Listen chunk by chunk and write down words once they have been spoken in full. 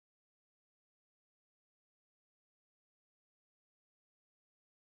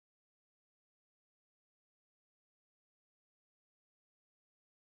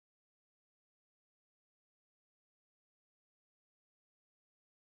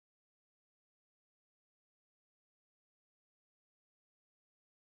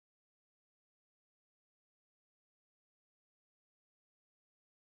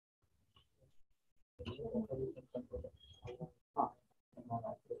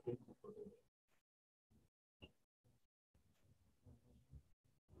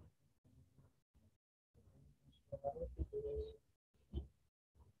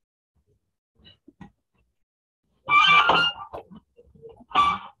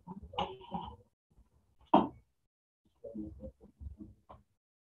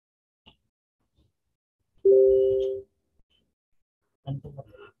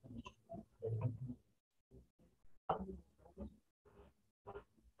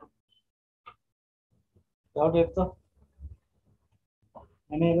ಯಾವ ಡೇಟ್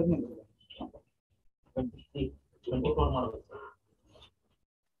ಮನೆ ಇರೋದು 24 ಮಾಡಬೇಕು.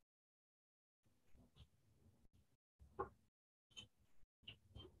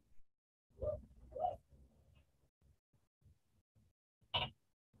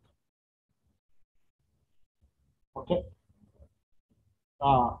 ಓಕೆ,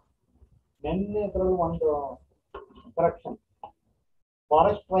 ನಿನ್ನೆ ಇದರಲ್ಲಿ ಒಂದು ಕರೆಕ್ಷನ್.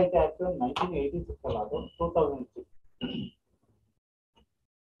 ಫಾರೆಸ್ಟ್ ರೈಟ್ ಆಕ್ಟ್ 1986 ಅಲ್ಲ, ಅದು 2006.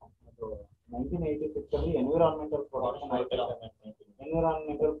 ಅದು 1986 ಅಲ್ಲಿ ಎನ್ವಿರಾನ್ಮೆಂಟಲ್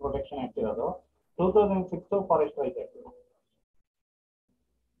ಪ್ರೊಟೆಕ್ಷನ್ ಆಕ್ಟ್ ಇರೋದು. 2006 forest right act.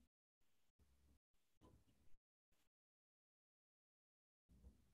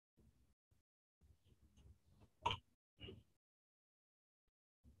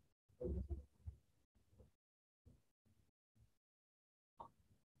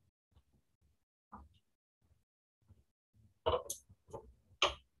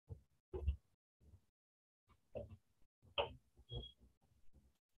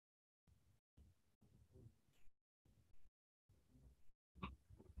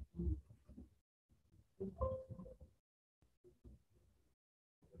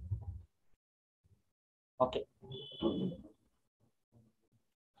 Okay,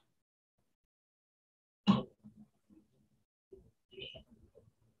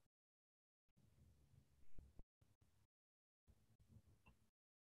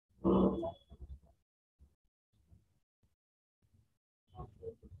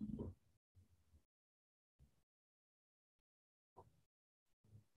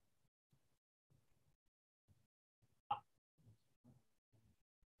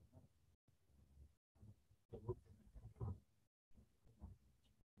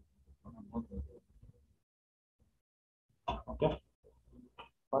 okay.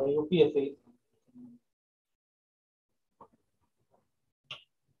 For UPSC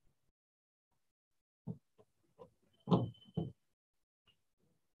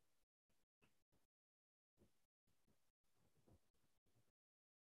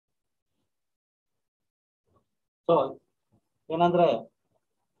so ಏನಂದ್ರೆ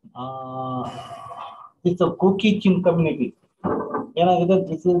ಇಟ್ಸ್ ಕುಕಿ ಚಿನ್ ಕಮ್ಯುನಿಟಿ ಏನಾಗಿದೆ,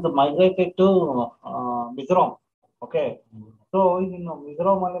 this is migrated to Mizoram. Okay, so ಇನ್ನು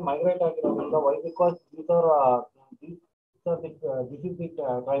ಮಿಜೋರಾಂ ಅಲ್ಲಿ ಮೈಗ್ರೇಟ್ ಆಗಿರೋದ್ರಿಂದ why because this is the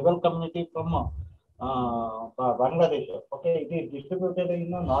tribal community from Bangladesh. Okay, it is distributed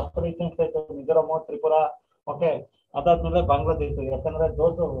in north eastern state Mizoram, Tripura. Okay, ಅದಾದ್ಮೇಲೆ ಬಾಂಗ್ಲಾದೇಶ, ಯಾಕಂದ್ರೆ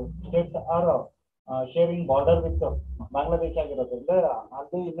ದೋಸ್ States R sharing border with Bangladesh ಆಗಿರೋದ್ರಿಂದ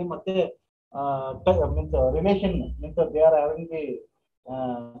ಅಲ್ಲಿ ಇಲ್ಲಿ ಮತ್ತೆ means relation means they are having the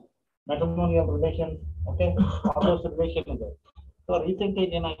matrimonial relation. Okay, almost relation ಇದೆ. So recent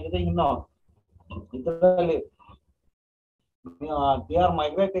ಆಗಿ ಏನಾಗಿದೆ, ಇನ್ನು ಇದರಲ್ಲಿ they are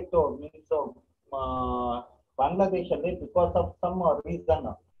migrated to means Bangladesh ಅಲ್ಲಿ because of some reason.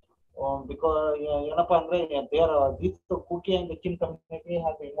 Because ಏನಪ್ಪಾ ಅಂದ್ರೆ there this Kuki and Chin community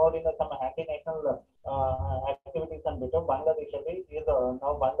has involved in some aunty national activities ಅಂದ್ಬಿಟ್ಟು ಬಾಂಗ್ಲಾದೇಶಲ್ಲಿ is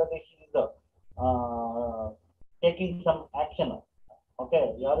ನಾವು Bangladesh is taking some action. Okay,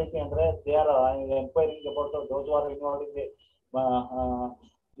 ಯಾವ ರೀತಿ ಅಂದ್ರೆ they are enquiring about those are involve in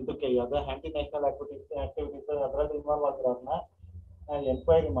ಇದಕ್ಕೆ ಯಾವುದೇ aunty national activities ಅದರಲ್ಲಿ ಇನ್ವಾಲ್ವ್ ಆಗಿರೋದನ್ನ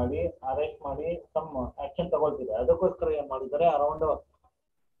ಎನ್ಕ್ವೈರಿ ಮಾಡಿ arrest ಮಾಡಿ ಸಮ್ ಆಕ್ಷನ್ ತಗೊಳ್ತಿದೆ. ಅದಕ್ಕೋಸ್ಕರ ಏನ್ ಮಾಡಿದ್ದಾರೆ, around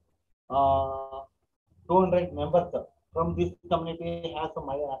 200 members from this community have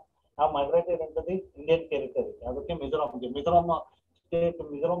migrated into the Indian territory. ಅದಕ್ಕೆ ಮಿಜೋರಾಂ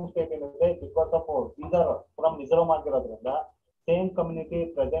ಸ್ಟೇಟ್ ಏನಿದೆ, because of these are from Mizoram ಆಗಿರೋದ್ರಿಂದ, same community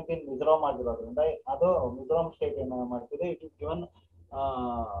present in Mizoram ಆಗಿರೋದ್ರಿಂದ ಅದು ಮಿಜೋರಾಂ ಸ್ಟೇಟ್ ಏನ ಮಾಡ್ತಿದೆ, it is given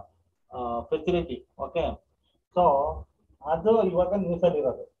facility. Okay, so ಅದು ಇವಾಗ ನ್ಯೂಸ್ ಅಲ್ಲಿ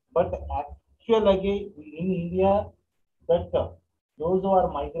ಇರೋದು. ಬಟ್ ಆಕ್ಚುಯಲ್ ಆಗಿ in India that those who are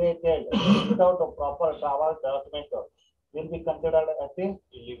migrated without a proper travel document will be considered as a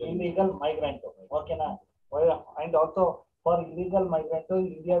illegal migrant. Okay na? And also for illegal migrant,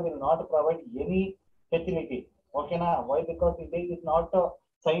 India will not provide any facility. Okay na? Why? Because India is not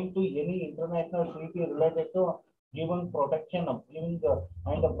signed to any international treaty related to giving protection of giving the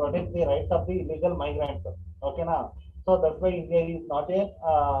and protect the rights of the illegal migrants. Okay, now. So that's why India is not a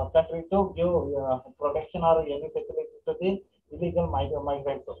country to give protection or any facility to the illegal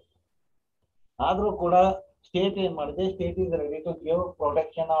migrants. ಆದ್ರೂ ಕೂಡ state ಏನ್ ಮಾಡಿದೆ, state is ready to give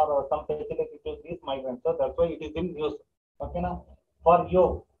protection R some facility to these migrants. That's why it is in news. ಓಕೆನಾ? For you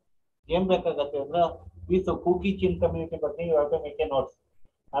ಏನ್ ಬೇಕಾಗತ್ತೆ ಅಂದ್ರೆ this Kuki Chin community ಬಗ್ಗೆ you have to make A notes.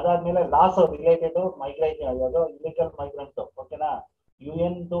 ಅದಾದ್ಮೇಲೆ ಲಾಸ್ ರಿಲೇಟೆಡ್ ಮೈಗ್ರೇಷನ್ ಯಾವುದು illegal migrants. ಓಕೆನಾ?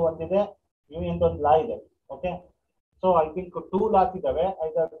 UN ಒಂದಿದೆ, UN ಒಂದು ಲಾ ಇದೆ. Okay, so I think 2 loss ಇದಾವೆ.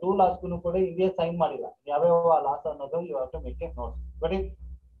 ಐದರ್ 2 ಲಾಸ್ಗೂ ಕೂಡ ಇಂಡಿಯಾ ಸೈನ್ ಮಾಡಿಲ್ಲ. ಯಾವ್ಯಾವ ಲಾಸ್ ಅನ್ನೋದು you have to make A notes. But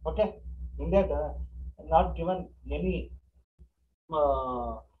okay, India not given any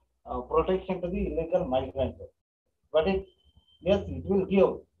protection to the illegal migrants. But yes, it will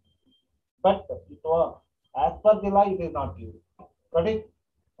give. But it was, as per the law, it is not given. Got it?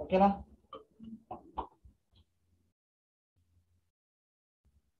 Okay, na?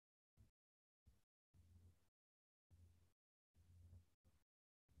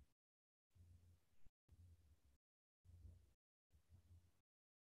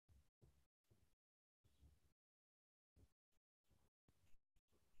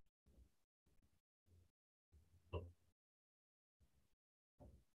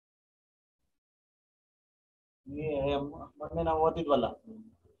 ಮೊನ್ನೆ ನಾವು ಓದಿದ್ವಲ್ಲ,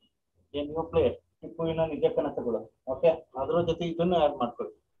 ಏನ್ new player ಟಿಪ್ಪುವಿನ ನಿಜ ಕನಸುಗಳು. Okay, ಅದ್ರ ಜೊತೆ ಇದನ್ನು add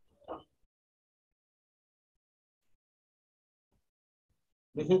ಮಾಡ್ಕೊಳ್ಳಿ.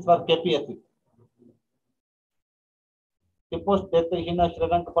 This is for KPSC. Tipu's death in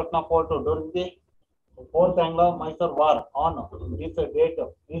Srirangapatna fort during the Fourth Anglo-Mysore War on this date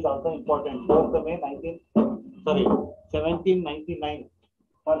is also important. 4th May 1799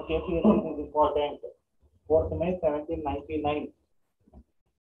 for KPSC is important. 4th May 1799.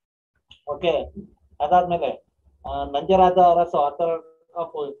 Okay, ಅದಾದ್ಮೇಲೆ Nanjaraja Arasu author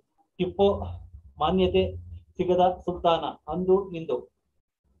of Tipu ಮಾನ್ಯತೆ ಸಿಗದ ಸುಲ್ತಾನ ಅಂದು ಇಂದು.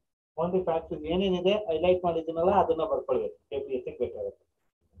 ಒಂದು facts ಏನೇನಿದೆ highlight ಮಾಡಿದ್ದೀನಲ್ಲ ಅದನ್ನ ಬರ್ಕೊಳ್ಬೇಕು. KPSC ಬೇಕಾಗುತ್ತೆ.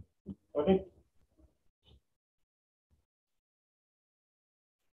 Okay,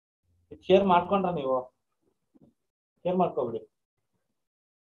 share ಮಾಡ್ಕೊಂಡ್ರ ನೀವು? Share ಮಾಡ್ಕೊಬಿಡಿ.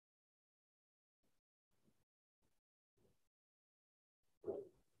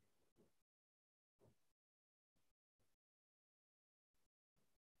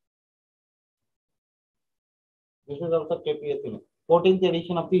 This is also KPSC. 14th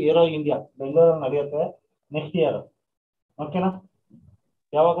edition of the Aero India Bengaluru ನಡೆಯುತ್ತೆ ನೆಕ್ಸ್ಟ್ ಇಯರ್. ಓಕೆನಾ?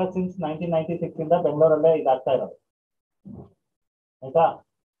 ಯಾವಾಗ? ಸಿನ್ಸ್ 1996 ಇಂದ ಬೆಂಗಳೂರಲ್ಲೇ ಇದಾಗ್ತಾ ಇರೋದು. ಆಯ್ತಾ?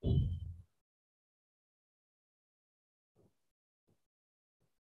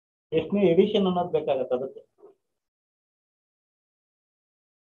 ಎಷ್ಟನೇ ಎಡಿಷನ್ ಅನ್ನೋದು ಬೇಕಾಗತ್ತೆ ಅದಕ್ಕೆ.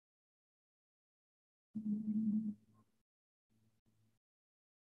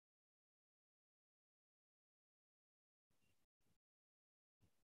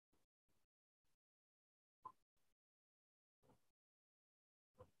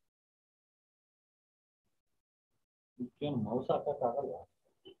 Mouse ಹಾಕಕ್ಕಾಗಲ್ಲ.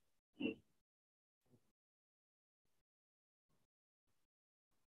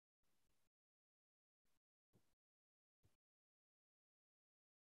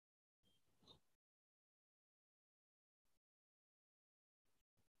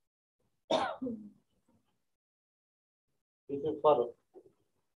 This is for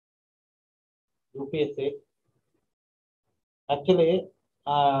UPSC. Actually,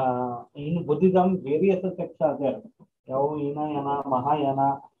 in Buddhism, various sects are there. ಯಾವ Hinayana, Mahayana,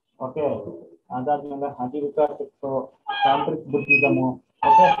 ಓಕೆ, ಅದಾದ್ಮೇಲೆ ಆಜೀವಿಕಾ ಸೆಕ್ಟ್ಸ್, ತಾಂತ್ರಿಕ್ ಬುದ್ಧಿಸಮ್.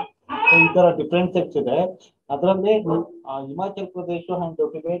 ಓಕೆ, ಈ ತರ ಡಿಫ್ರೆಂಟ್ ಸೆಕ್ಟ್ಸ್ ಇದೆ. ಅದರಲ್ಲಿ ಹಿಮಾಚಲ್ ಪ್ರದೇಶ ಅಂಡ್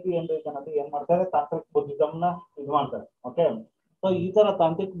ಟಿಬೇಟಿ ಏನ್ ಮಾಡ್ತಾರೆ, ತಾಂತ್ರಿಕ್ ಬುದ್ಧಿಸಮ್ ನ ಇದು ಮಾಡ್ತಾರೆ. ಓಕೆ, ಸೊ ಈ ತರ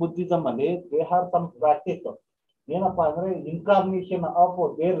ತಾಂತ್ರಿಕ್ ಬುದ್ಧಿಸಮ್ ಅಲ್ಲಿ ದೇ ಹ್ಯಾವ್ ಸಮ್ ಪ್ರಾಕ್ಟೀಸ್. ಏನಪ್ಪಾ ಅಂದ್ರೆ incarnation of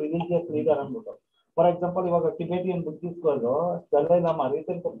their religious leader ಅಂದ್ಬಿಟ್ಟು. ಫಾರ್ ಎಕ್ಸಾಂಪಲ್, ಇವಾಗ Tibetan ಬುದ್ಧಿಸ್ಟ್ಗಳು Dalai llama,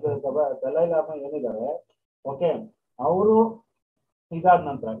 recent Dalai llama ಏನಿದ್ದಾರೆ, ಓಕೆ, ಅವರು ಇದಾದ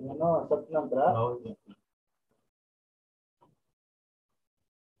ನಂತರ ಏನು ಸತ್ ನಂತರ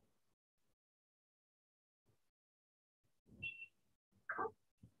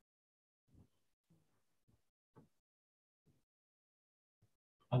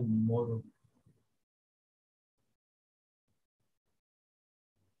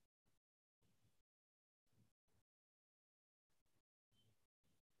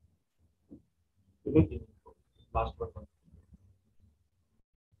last person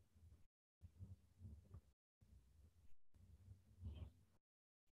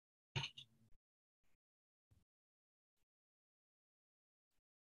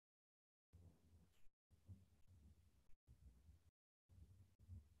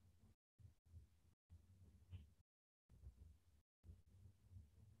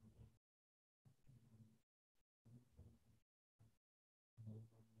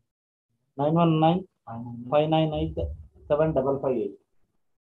 919 598 7558.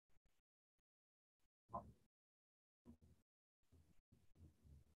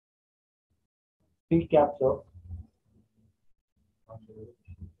 Three capture.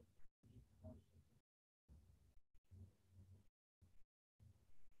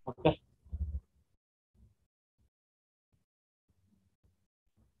 Okay.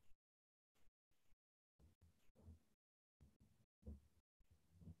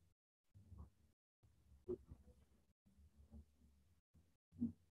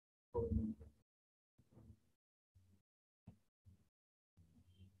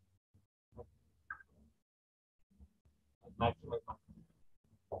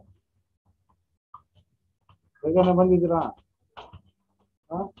 ಬೇಗನೆ ಬಂದಿದ್ದೀರಾ?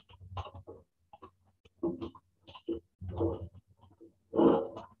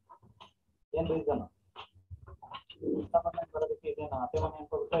 ಏನ್ ರೀಸನ್ ಬರೋದಕ್ಕೆ? ಇದೇನಾ ಅತ್ತೆ ಮನೆ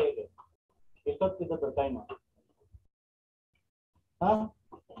ಅನ್ಕೋಬಿಟ್ಟ ಹೇಗೆ? ಎಷ್ಟೊತ್ತಿದ್ದು ಟೈಮ್? ಹಾ,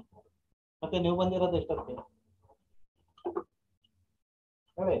 ಮತ್ತೆ ನೀವು ಬಂದಿರೋದು ಎಷ್ಟೊತ್ತಿಗೆ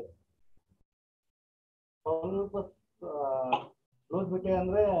ಹೇಳಿ? ಸ್ವಲ್ಪ ಲೂಸ್ ಬಿಟ್ಟೆ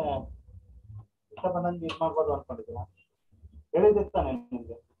ಅಂದ್ರೆ ಇಷ್ಟ ಬಂದಂಗೆ ಇದು ಮಾಡ್ಬೋದು ಅನ್ಕೊಂಡಿದ್ದೀರಾ? ಹೇಳಿದಿರ್ತಾನೆ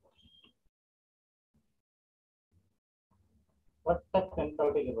ನಿಮ್ಗೆ ಕರೆಕ್ಟಾಗಿ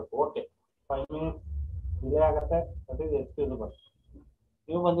 10:30 ಇರ್ಬೇಕು. ಓಕೆ, 5 minutes ಡಿಲೇ ಆಗತ್ತೆ, ದಟ್ ಈಸ್ ಎಕ್ಸ್ಕ್ಯೂಸಬಲ್.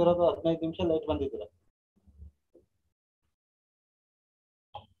 ನೀವು ಬಂದಿರೋದು 15 ನಿಮಿಷ ಲೇಟ್ ಬಂದಿದ್ದೀರಾ.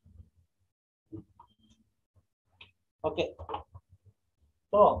 ಓಕೆ,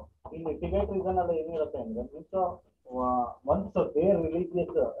 ಸೊ ಇಲ್ಲಿ ಟಿಕೆಟ್ ರೀಸನ್ ಅಲ್ಲಿ ಏನಿರುತ್ತೆ ಅಂದ್ರೆ means once there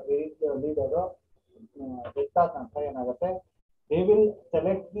religious leader death ಅಂತ ಏನಾಗುತ್ತೆ, they will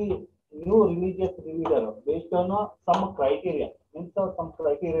select the new religious leader based on some criteria. Means some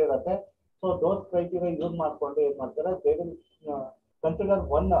criteria ಇರುತ್ತೆ. ಸೊ ದೋಸ್ ಕ್ರೈಟೀರಿಯಾ ಯೂಸ್ ಮಾಡ್ಕೊಂಡು ಏನ್ ಮಾಡ್ತಾರೆ, they will consider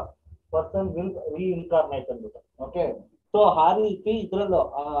one person will ರೀಇನ್ಕಾರ್ನೇಟ್ ಅಂದ್ಬಿಟ್ಟು. ಓಕೆ, ಸೊ ಆ ರೀತಿ ಇದ್ರಲ್ಲೂ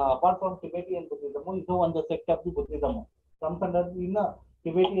apart from Tibetan Buddhism, ಇದು ಒಂದು ಸೆಕ್ಟ್ ಆಫ್ ದಿ ಬುದ್ಧಿಸಮ್. ಇನ್ನ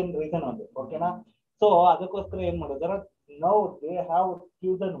ಟಿಬೇಟಿಯನ್ ರೀಸನ್ ಒಂದು. ಓಕೆನಾ? ಸೊ ಅದಕ್ಕೋಸ್ಕರ ಏನ್ ಮಾಡಿದಾರೆ, now they have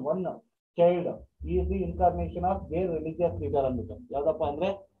chosen one child is the incarnation of their religious leader ಅಂದ್ಬಿಟ್ಟು. ಯಾವ್ದಪ್ಪ ಅಂದ್ರೆ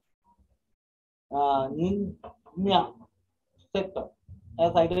ನಿನ್ಯ sect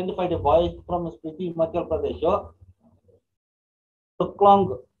has identified a boy from Spiti, Himachal Pradesh, Tuklong.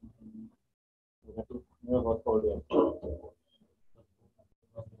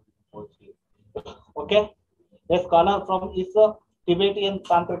 Okay, a scholar from his Tibetan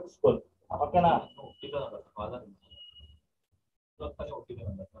Tantric school. Okay na?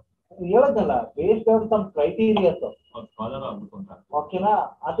 ಹೇಳೋದಲ್ಲ, based on some criterias. ಓಕೆನಾ?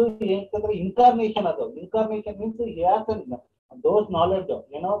 ಅದು ಏನಂತಂದ್ರೆ incarnation. ಅದು incarnation means has those knowledge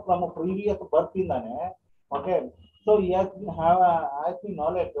from previous ಬರ್ತ್ ಇಂದಾನೆ. Okay, so has the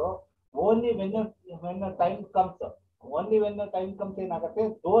knowledge only when time comes. Only when time comes ಏನಾಗುತ್ತೆ,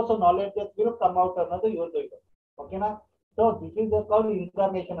 ದೋಸ್ ನಾಲೆಡ್ಜಸ್ will come out ಅನ್ನೋದು ಇವ್ರದ್ದು ಇದು. ಓಕೆನಾ? So this is called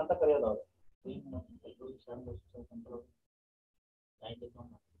incarnation ಅಂತ ಕರೆಯೋದು ಅವರು.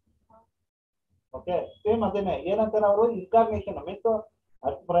 ಓಕೆ, ಸೇಮ್ ಅದೇನೆ. ಏನಂತಾರೆ ಅವರು, ಇನ್ಕಾರ್ನೇಷನ್ ಮೀನ್ಸ್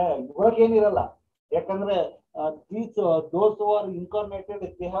ಇವಾಗ ಏನಿರಲ್ಲ. ಯಾಕಂದ್ರೆ ದೋಸ್ who are ಇನ್ಕಾರ್ನೇಟೆಡ್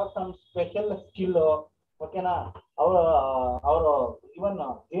they have some special skill. ಓಕೆನಾ? ಅವರು ಇವನ್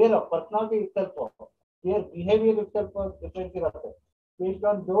there personality itself, their behaviour itself different ಇರುತ್ತೆ. ಬೇಸ್ಡ್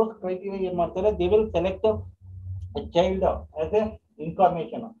ಆನ್ ದೋಸ್ ಕ್ರೈಟೀರಿಯಾ ಏನ್ ಮಾಡ್ತಾರೆ, they will select child as A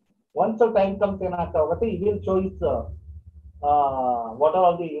incarnation. Once time comes ಏನಾಗ್ತಾ ಹೋಗುತ್ತೆ, ಈ will choice what are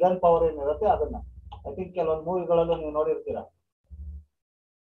all the iron power ಏನಿರುತ್ತೆ ಅದನ್ನ. ಐ ಥಿಂಕ್ ಕೆಲವೊಂದು ಮೂವಿಗಳಲ್ಲೂ ನೀವು ನೋಡಿರ್ತೀರಾ.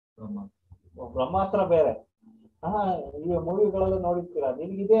 ಬ್ರಹ್ಮಾಸ್ತ್ರ ಬೇರೆ, ಈ ಮೂವಿಗಳಲ್ಲೂ ನೋಡಿರ್ತೀರಾ.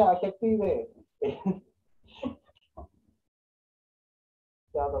 ನಿನ್ಗಿದೆ ಆ ಶಕ್ತಿ ಇದೆ.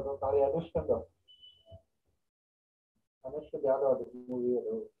 ಯಾವ್ದು ಸಾರಿ, ಅನುಷ್ಕಂದು ಯಾವ್ದು ಅದು ಮೂವಿ?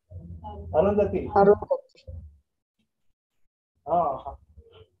 ಅದು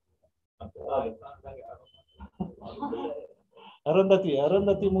ಅರುಂಧತಿ.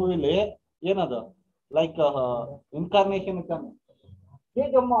 ಅರುಂಧತಿ ಮೂವಿಲಿ ಏನದು ಲೈಕ್ ಇನ್ಕಾರ್ನೇಷನ್ ಇದ್ದಾನೆ.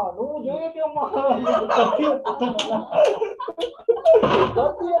 ಜೇಜಮ್ಮ ನೀವು ಜೇಜಮ್ಮ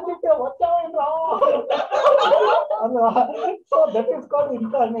ಅಲ್ವಾ? So that is called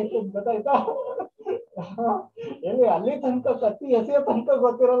incarnation. ಗೊತ್ತಾಯ್ತಾ? ಎಲ್ಲಿ ಅಲ್ಲಿ ತನಕ ಕತ್ತಿ ಎಸೆಯೋ ತನಕ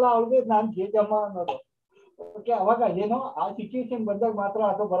ಗೊತ್ತಿರಲ್ಲ ಅವ್ರಿಗೆ ನಾನ್ ಜೇಜಮ್ಮ ಅನ್ನೋದು. ಓಕೆ, ಅವಾಗ ಏನೋ ಆ ಸಿಚುಯೇಷನ್ ಬಂದಾಗ ಮಾತ್ರ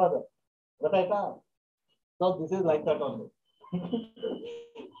ಅದು ಬರೋದು. ಗೊತ್ತಾಯ್ತಾ? So this is like that ಒಂದು.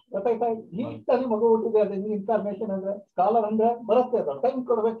 ಗೊತ್ತಾಯ್ತಾ? ಈಗ ತಾನೇ ಮಗು ಹುಟ್ಟಿದೆ, ಅದೇ ಇನ್ಫಾರ್ಮೇಶನ್ ಅಂದ್ರೆ ಸ್ಕಾಲರ್ ಅಂದ್ರೆ ಬರುತ್ತೆ. ಅದು ಟೈಮ್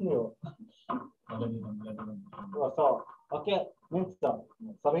ಕೊಡ್ಬೇಕು ನೀವು. So okay, means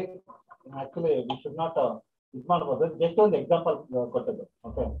sorry, actually we should not ಇದು ಮಾಡ್ಬೋದು. ಜಸ್ಟ್ ಒಂದು ಎಕ್ಸಾಂಪಲ್ ಕೊಟ್ಟದ್ದು.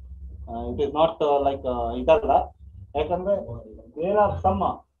 Okay, It is not like ಇದಲ್ಲ, ಯಾಕಂದ್ರೆ there are some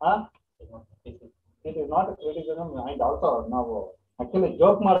it is not a criticism and also ನಾವು ಆಕ್ಚುಲಿ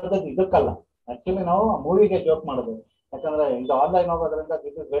ಜೋಕ್ ಮಾಡೋದು ಇದಕ್ಕಲ್ಲ, ಆಕ್ಚುಲಿ ನಾವು ಮೂವಿಗೆ ಜೋಕ್ ಮಾಡೋದು, ಯಾಕಂದ್ರೆ ಇದು ಆನ್ಲೈನ್ ಹೋಗೋದ್ರಿಂದ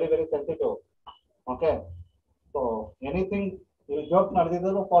this is very very sensitive. Okay, so anything ಈ joke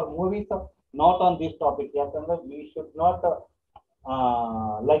ನಡೆದಿದ್ರು for movies, not on this topic. ಯಾಕಂದ್ರೆ ವಿ ಶುಡ್ ನಾಟ್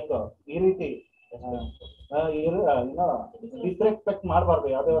ಲೈಕ್ ಈ ರೀತಿ ಡಿಸ್ರೆಸ್ಪೆಕ್ಟ್ ಮಾಡಬಾರ್ದು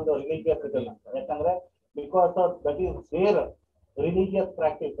ಯಾವುದೇ ಒಂದು ರಿಲಿಜಿಯಸ್ ಇದನ್ನ, ಯಾಕಂದ್ರೆ because that is there religious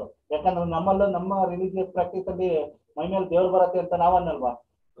practice. ಯಾಕಂದ್ರೆ ನಮ್ಮಲ್ಲೂ ನಮ್ಮ ರಿಲಿಜಿಯಸ್ ಪ್ರಾಕ್ಟೀಸ್ ಅಲ್ಲಿ ಮೈ ಮೇಲೆ ದೇವ್ರು ಬರತ್ತೆ ಅಂತ ನಾವನ್ನಲ್ವಾ.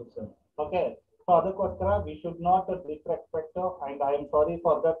 ಓಕೆ, ಸೊ ಅದಕ್ಕೋಸ್ಕರ we should not disrespect and I am sorry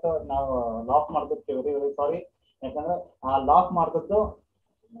for that. ನಾವು ಲಾಫ್ ಮಾಡಿದ್ದಕ್ಕೆ ವೆರಿ ವೆರಿ ಸಾರಿ. ಯಾಕಂದ್ರೆ ಆ ಲಾಫ್ ಮಾಡಿದ್ದು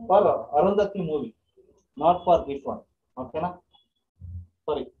for Arundhati movie, not for this one. ಓಕೆನಾ,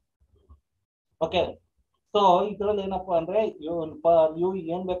 ಸಾರಿ. ಓಕೆ, ಸೊ ಇದ್ರಲ್ಲಿ ಏನಪ್ಪಾ ಅಂದ್ರೆ ಇವು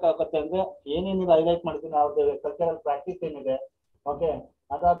ಏನ್ ಬೇಕಾಗತ್ತೆ ಅಂದ್ರೆ ಏನೇನಿದೆ ಹೈಲೈಟ್ ಮಾಡಿದ್ದೀನಿ, ಅವ್ರದ್ದು ಕಲ್ಚರಲ್ ಪ್ರಾಕ್ಟೀಸ್ ಏನಿದೆ. ಓಕೆ,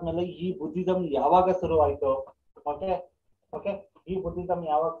 ಅದಾದ್ಮೇಲೆ ಈ ಬುದ್ಧಿಸಮ್ ಯಾವಾಗ ಶುರುವಾಯ್ತು. ಓಕೆ ಓಕೆ, ಈ ಬುದ್ಧಿಸಮ್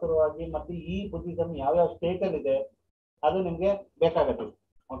ಯಾವಾಗ ಶುರುವಾಗಿ ಮತ್ತೆ ಈ ಬುದ್ಧಿಸಮ್ ಯಾವ್ಯಾವ ಸ್ಟೇಟ್ ಅಲ್ಲಿ ಇದೆ ಅದು ನಿಮ್ಗೆ ಬೇಕಾಗತ್ತೆ.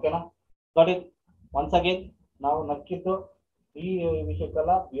 ಓಕೆನಾ, ಗಾಟ್ ಇಟ್. ಒನ್ಸ್ ಅಗೇನ್ ನಾವು ನಕ್ಕಿದ್ದು ಈ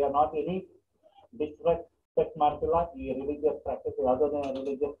ವಿಷಯಕ್ಕೆಲ್ಲ we are not any disrespect ಮಾಡ್ತಿಲ್ಲ. ಈ ರಿಲಿಜಿಯಸ್ ಪ್ರಾಕ್ಟೀಸ್ ಯಾವುದೇ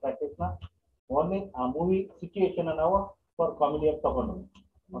ರಿಲಿಜಿಯಸ್ ಪ್ರಾಕ್ಟೀಸ್ ನ ಓನ್ಲಿ ಆ ಮೂವಿ ಸಿಚುಯೇಷನ್ ನಾವು ಫಾರ್ ಕಾಮಿಡಿ ಆಗಿ ತಗೊಂಡು.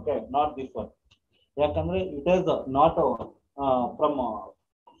 Okay, not this one. ಯಾಕಂದ್ರೆ it is not from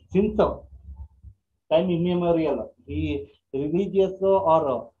since time ಇಮ್ಮೆಮೋರಿಯಲ್. ಈ ರಿಲಿಜಿಯಸ್ ಆರ್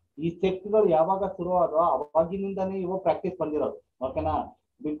ಈ ಸೆಕ್ಟ್ಗಳು ಯಾವಾಗ ಶುರು ಆದೋ ಅವಾಗಿನಿಂದಾನೇ ಇವು ಪ್ರಾಕ್ಟೀಸ್ ಬಂದಿರೋದು. ಓಕೆನಾ,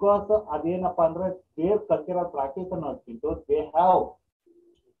 ಬಿಕಾಸ್ ಅದೇನಪ್ಪಾ ಅಂದ್ರೆ ದೇರ್ ಕಲ್ಚರಲ್ ಪ್ರಾಕ್ಟೀಸ್ ಅನ್ನೋದ್ಕಿಂತ ದೇ ಹ್ಯಾವ್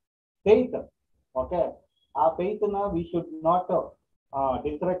ಫೇತ್. ಓಕೆ, ಆ ಫೇತ್ ನ we should not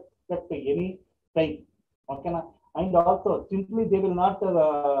disrespect any faith. Okay, and also simply they will not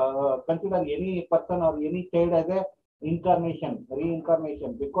consider any person or any child as a incarnation,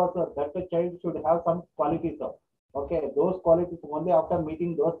 reincarnation, because that child should have some qualities. Okay, those qualities only after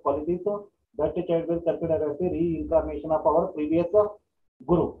meeting those qualities that child will consider as a reincarnation of our previous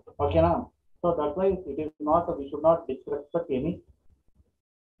guru. Okay na, so that's why it is not, we should not disrespect any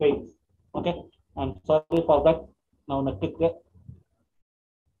faith. Okay, I'm sorry for that. Now next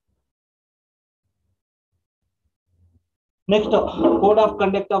next code of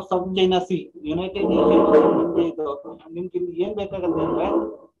conduct of south China C, United nation. ನಿಮ್ಗೆ ಇಲ್ಲಿ ಏನ್ ಬೇಕಾಗತ್ತೆ ಅಂದ್ರೆ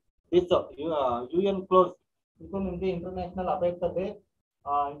this UN close, ಇದು ನಿಮ್ಗೆ international affairs ಅಲ್ಲಿ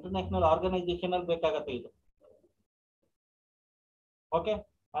international organisation ಅಲ್ಲಿ ಬೇಕಾಗತ್ತೆ ಇದು. ಓಕೆ,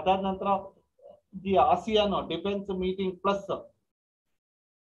 ಅದಾದ ನಂತರ the ASEAN defence meeting plus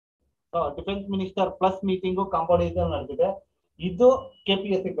defence minister plus meeting ಕಾಂಪೌಂಡೇಶನ್ ನಡೆದಿದೆ. ಇದು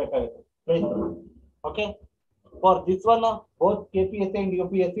KPSC ಬೇಕಾಗುತ್ತೆ. Okay, for this one both KPSC and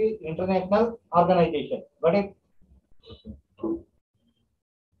UPSC international organization. Got it?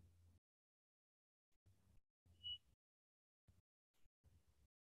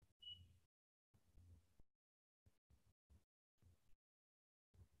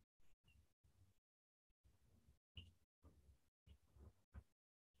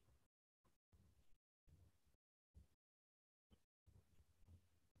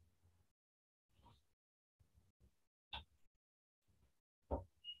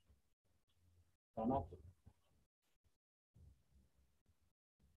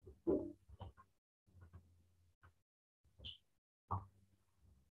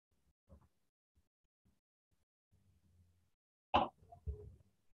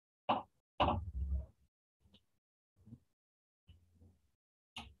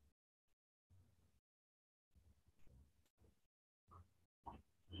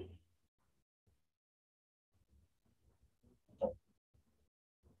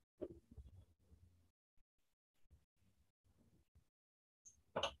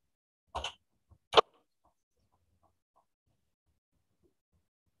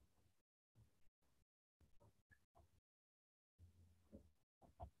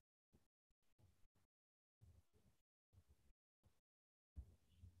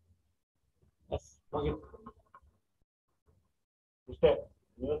 ಹೋಗಿ ಇಷ್ಟೇ,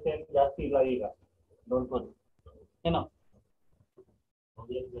 ನ್ಯೂಸ್ ಏನು ಜಾಸ್ತಿ ಇಲ್ಲ ಈಗ. ನೋಡ್ಬೋದು ಏನೋ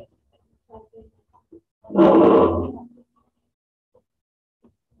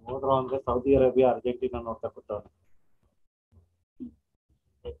ನೋಡ್ರು ಅಂದ್ರೆ ಸೌದಿ ಅರೇಬಿಯಾ ಅರ್ಜೆಂಟೀನಾ ನೋಡ್ತಾ ಕೂತವ್ರು.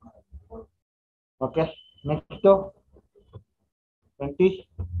 Okay, next 25.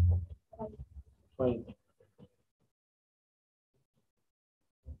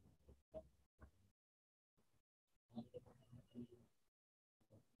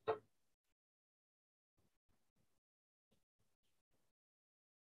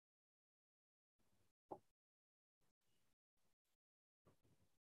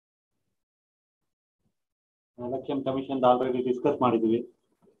 Election commission already discuss ಮಾಡಿದ್ವಿ.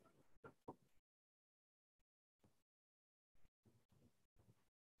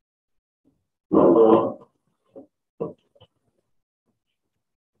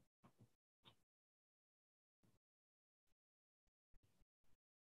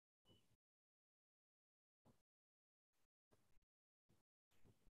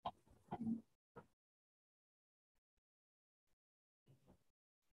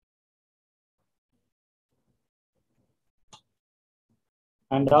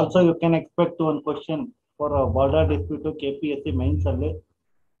 And also you can expect one question for a border dispute to KPSC mains only.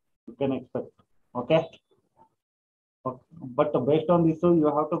 You can expect. Okay. But based on this, you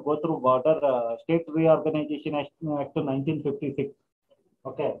have to go through border state reorganization act 1956.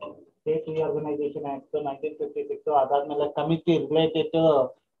 Okay. State reorganization act 1956. So adadmele committee related to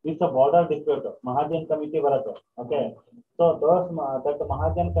this border dispute. Mahajan committee barato. Okay. So those that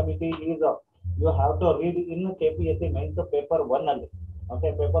Mahajan committee is you have to read in KPSC mains paper 1 only.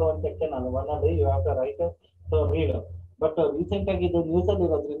 Okay, paper 1 section and 1 only you have to write. So read. But recent news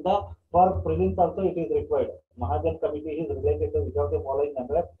for prelims also it is required. Mahajan committee is related to which of the following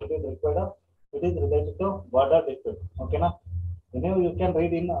number it is required. It is related to border dispute. Okay, na? You can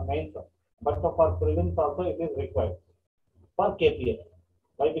read in mains, but for prelims also it is required for KPS.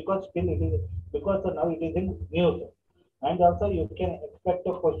 Why? Because still it is because now it is in news, and also you can expect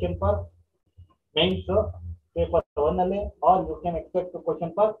a question for mains paper 1 only, or you can expect a question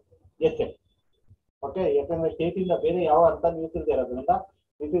for essay. Okay, ಯಾಕಂದ್ರೆ state ಇಂದ ಬೇರೆ ಯಾವ ಅಂತ news ಇಲ್ಲದೆ ಇರೋದ್ರಿಂದ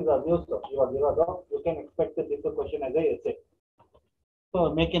this is a news ಇವಾಗ ಇರೋದು. You can expect this question as a essay. So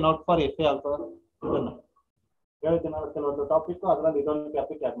make a note for essay also. ಹೇಳಿದ್ದೀನಲ್ಲ ಕೆಲವೊಂದು ಟಾಪಿಕ್ ಅದರಲ್ಲಿ ಇದೊಂದು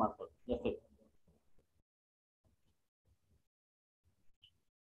ಟಾಪಿಕ್ ಆಡ್ ಮಾಡ್ಕೊಳ್ಳಿ essay.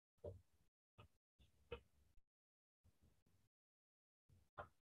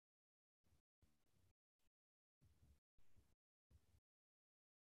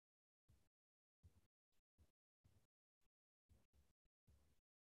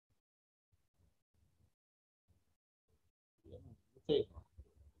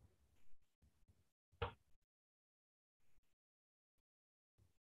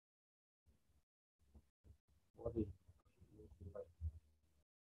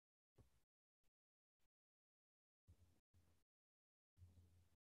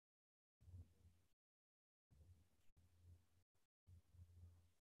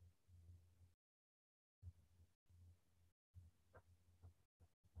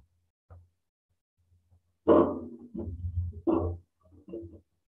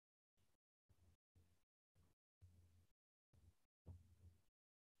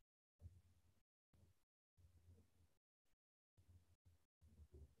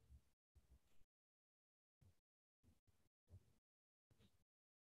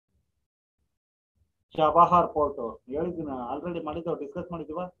 ಚಬಹಾರ್ ಪೋರ್ಟ್ ಹೇಳಿದ್ದೀನಿ ಆಲ್ರೆಡಿ ಮಾಡಿದ್ದೆವು, ಡಿಸ್ಕಸ್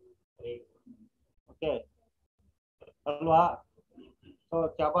ಮಾಡಿದೀವ. ಓಕೆ ಅಲ್ವಾ? ಸೊ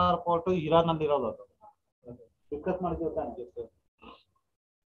ಚಬಹಾರ್ ಪೋರ್ಟ್ ಇರಾನ್ ಅಲ್ಲಿ ಇರೋದು, ಅದು ಡಿಸ್ಕಸ್ ಮಾಡಿದೀವಿ ತಾನೆ.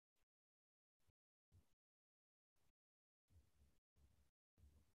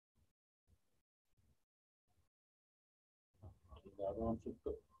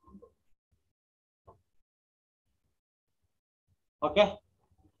 Okay,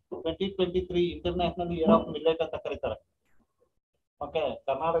 2023 international year of millet ಅಂತ ಕರೀತಾರೆ. ಓಕೆ,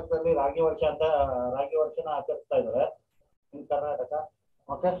 ಕರ್ನಾಟಕದಲ್ಲಿ ರಾಗಿ ವರ್ಷನ ಆಚರಿಸ್ತಾ ಇದ್ದಾರೆ ಇನ್ Karnataka.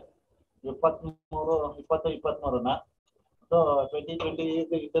 Okay, 2023ನ so 2020 is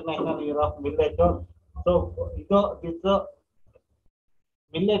international year of millet. So ಇದು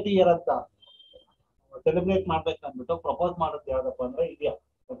ಮಿಲೆಟ್ ಇಯರ್ ಅಂತ ಸೆಲೆಬ್ರೇಟ್ ಮಾಡ್ಬೇಕು ಅಂದ್ಬಿಟ್ಟು ಪ್ರಪೋಸ್ ಮಾಡೋದು ಯಾವ್ದಪ್ಪ ಅಂದ್ರೆ ಇದೆಯಾ.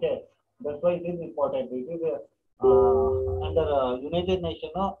 Okay, that's why it is important. It is under United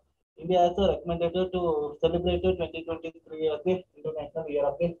Nations, India also recommended to celebrate 2023 as the International Year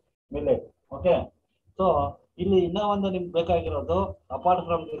of the Millet. Okay, so ಇಲ್ಲಿ ಇನ್ನ ಒಂದು ನಿಮ್ಗೆ ಬೇಕಾಗಿರೋದು apart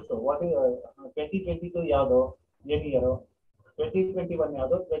from this what is 2022 ಯಾವುದು, ಏನ್ ಇಯರ್, 2021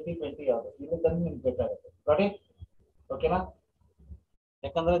 ಯಾವುದು, 2020 ಯಾವುದು, ಇಲ್ಲಿಂದ ನಿಮ್ಗೆ ಬೇಕಾಗುತ್ತೆ. Got it? ಓಕೆನಾ?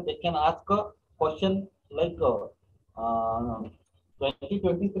 ಯಾಕಂದ್ರೆ they can ask question like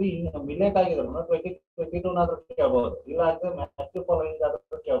 2023 millet ಆಗಿದ್ರು 2022 ನಾದ್ರೂ ಕೇಳ್ಬೋದು, ಇಲ್ಲ ಅಂದ್ರೆ ಮ್ಯಾಚ್ ಫಾಲೋಯಿಂಗ್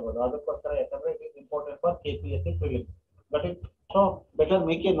ಆದ್ರೂ ಕೇಳ್ಬೋದು. ಅದಕ್ಕೋಸ್ಕರ ಯಾಕಂದ್ರೆ it is important for KPSC prelims. But it so better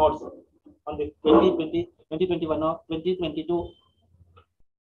make A notes on the 2020, 2021, 2022.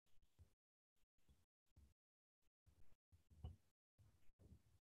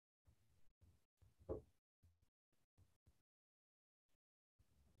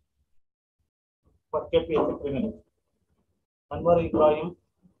 For KPSC prelims, Anwar Ibrahim,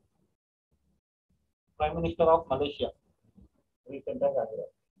 Prime Minister of Malaysia, recent ಆಗಿ ಆಗಿದೆ.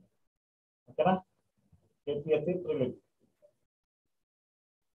 ಓಕೆನಾ? KPSC prelims.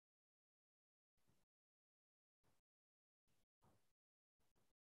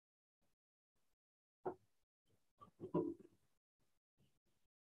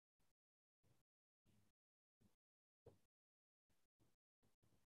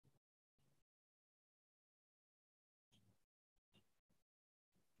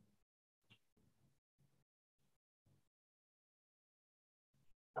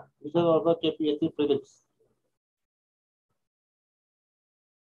 This is also KPSC prelims.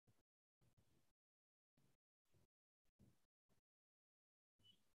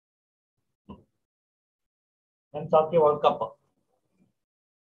 Men's Hockey World Cup.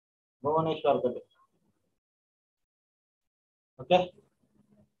 ಭುವನೇಶ್ವರದಲ್ಲಿ. Okay.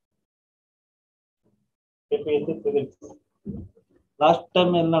 KPSC prelims. Last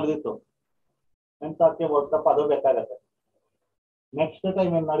time ಎಲ್ಲಿ ನಡೆದಿತ್ತು? Men's Hockey World Cup ಅದು ಬೇಕಾಗತ್ತೆ. Next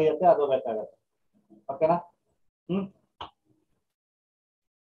time ಏನ್ ನಡೆಯುತ್ತೆ ಅದು ಬೇಕಾಗತ್ತೆ. ಓಕೆನಾ?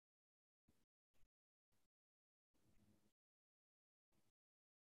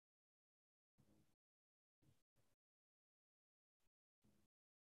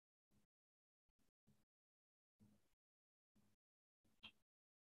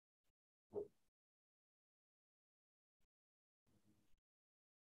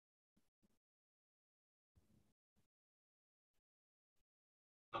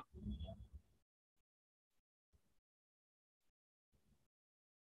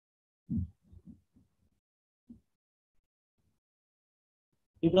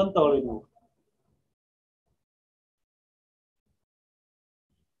 ಇದನ್ನು ತಗೊಳ್ಳಿ ನೀವು.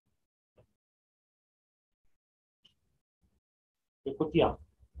 Kutia.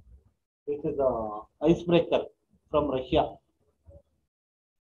 This is a icebreaker from Russia.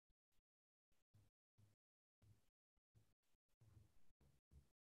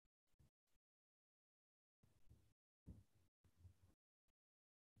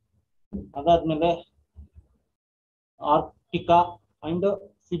 ಅದಾದ್ಮೇಲೆ ಆರ್ಟಿಕಾ ಅಂಡ್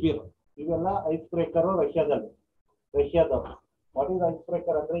ಸಿಬಿರ್ ಇವೆಲ್ಲ ಐಸ್ ಬ್ರೇಕರ್ ರಷ್ಯಾದಲ್ಲಿ. ವಾಟ್ ಈಸ್ ಐಸ್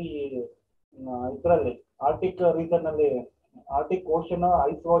ಬ್ರೇಕರ್ ಅಂದ್ರೆ ಈ ಇದರಲ್ಲಿ ಆರ್ಟಿಕ್ ರೀಜನ್ ಅಲ್ಲಿ, ಆರ್ಟಿಕ್ ಓಷನ್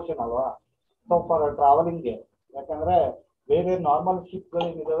ಐಸ್ ಓಷನ್ ಅಲ್ವಾ, ಸೊ ಫಾರ್ ಟ್ರಾವೆಲಿಂಗ್ಗೆ, ಯಾಕಂದ್ರೆ ಬೇರೆ normal ship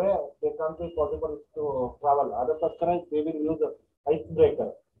ಗಳೇನಿದಾವೆ they can't be possible to travel, ಅದಕ್ಕೋಸ್ಕರ they will use ice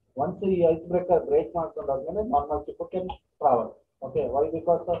breaker. Once ಈ ice breaker break ಮಾಡ್ಕೊಂಡಾದ್ಮೇಲೆ normal ship can travel. Okay, Y?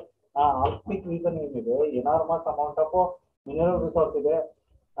 Because Arctic reason ಏನಿದೆ, enormous amount of mineral resource ಇದೆ,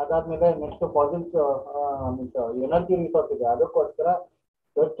 ಅದಾದ್ಮೇಲೆ next fossils energy resource ಇದೆ. ಅದಕ್ಕೋಸ್ಕರ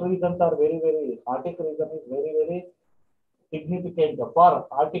that reasons are very Arctic reason is very significant for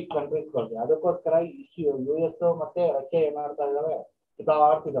Arctic ಕಂಟ್ರೀಸ್ಗಳಿಗೆ. ಅದಕ್ಕೋಸ್ಕರ US ಮತ್ತೆ Russia ಏನ್ ಮಾಡ್ತಾ ಇದಾವೆ,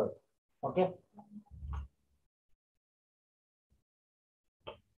 ಆಡ್ತಿದಾವೆ. Okay,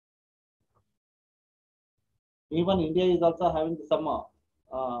 even India is also having some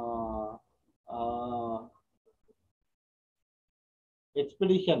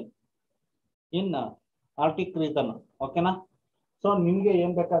expedition in Arctic region. ಓಕೆನಾ? ಸೊ ನಿಮ್ಗೆ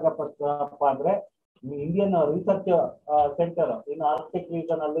ಏನ್ ಬೇಕಾಗಪ್ಪ ಅಂದ್ರೆ ಇಂಡಿಯನ್ ರಿಸರ್ಚ್ ಸೆಂಟರ್ ಇನ್ ಆರ್ಕ್ಟಿಕ್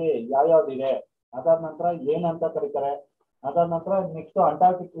ರೀಜನ್ ಅಲ್ಲಿ ಯಾವ್ಯಾವ್ದಿದೆ, ಅದಾದ ನಂತರ ಏನಂತ ಕರೀತಾರೆ, ಅದಾದ ನಂತರ ನೆಕ್ಸ್ಟ್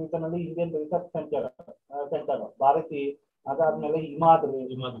ಅಂಟಾರ್ಟಿಕ್ ರೀಜನ್ ಅಲ್ಲಿ ಇಂಡಿಯನ್ ರಿಸರ್ಚ್ ಸೆಂಟರ್ ಭಾರತಿ, ಅದಾದ್ಮೇಲೆ ಹಿಮಾದ್ರಿ,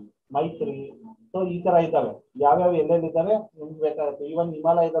 ಮೈತ್ರಿ, ಸೊ ಈ ತರ ಇದ್ದಾವೆ. ಯಾವ್ಯಾವ ಎಲ್ಲೆಲ್ಲಿದ್ದಾವೆ ನಿಮ್ಗೆ ಬೇಕಾಗುತ್ತೆ. ಈವನ್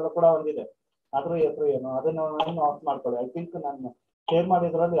ಹಿಮಾಲಯದಲ್ಲೂ ಕೂಡ ಒಂದಿದೆ, ಅದ್ರ ಹೆಸರು ಏನು ಅದನ್ನ ಆಫ್ ಮಾಡ್ಕೊಳ್ಳಿ. ಐ ಥಿಂಕ್ ನಾನು ಶೇರ್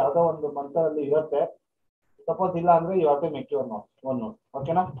ಮಾಡಿದ್ರಲ್ಲಿ ಯಾವ್ದೋ ಒಂದು ಮಂತ್ರಲ್ಲಿ ಇರುತ್ತೆ. ಸಪೋಸ್ ಇಲ್ಲ ಅಂದ್ರೆ you have to make your note.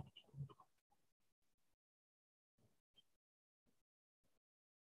 ಓಕೆನಾ?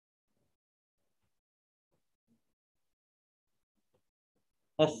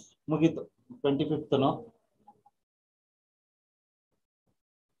 ಎಸ್, ಮುಗೀತು. 25th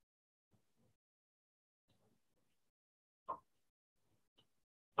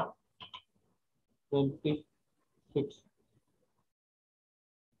 26.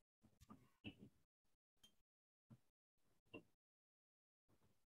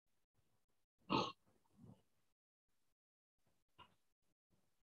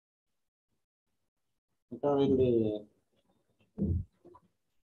 ಇಲ್ಲಿ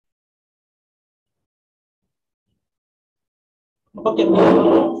okay,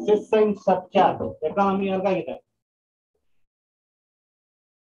 Sis and ಸಬ್ಚಾರ್ಟ್ economy ವರ್ಗಾಗಿದೆ.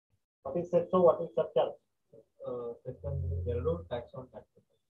 What is cess, what is ಸಬ್ಚಾರ್ಟ್? Cess ಅಂದ್ರೆ ಎರಡು ಟ್ಯಾಕ್ಸ್ ಆನ್ ಟ್ಯಾಕ್ಸ್.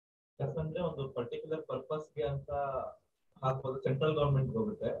 ಸೆಸ್ ಅಂದ್ರೆ ಒಂದು ಪರ್ಟಿಕ್ಯುಲರ್ ಪರ್ಪಸ್ಗೆ ಅಂತ ಹಾಕ್ಬೋದು, ಸೆಂಟ್ರಲ್ ಗವರ್ಮೆಂಟ್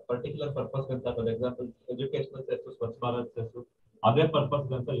ಹೋಗುತ್ತೆ. ಪರ್ಟಿಕ್ಯುಲರ್ ಪರ್ಪಸ್ ಅಂತ ಹಾಕೋದು, example educational cess, Swachh Bharat cess, ಅದೇ ಪರ್ಪಸ್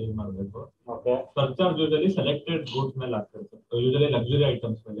ಅಂತ ಯೂಸ್ ಮಾಡಬೇಕು. Okay, surcharge usually selected goods ಮೇಲೆ ಆಗ್ತಿರುತ್ತೆ, ಯೂಶಲಿ ಲಕ್ಸುರಿ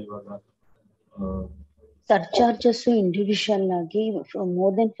ಐಟಮ್ಸ್ ಮೇಲೆ. ಇವಾಗ ಸರ್ಚಾರ್ಜಸ್ ಇಂಡಿವಿಜುವಲ್ ಆಗಿ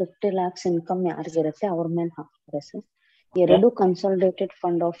ಮೋರ್ ದೆನ್ 50 lakhs ಇನ್ಕಮ್ ಯಾರಿಗಿರುತ್ತೆ ಅವ್ರ ಮೇಲೆ ಹಾಕ್ತಾರೆ ಸರ್. ಎರಡು ಕನ್ಸಾಲಿಡೇಟೆಡ್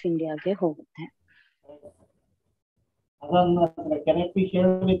ಫಂಡ್ ಆಫ್ ಇಂಡಿಯಾಗೆ ಹೋಗುತ್ತೆ.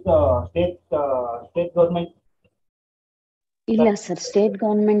 ಇಲ್ಲ ಸರ್, ಸ್ಟೇಟ್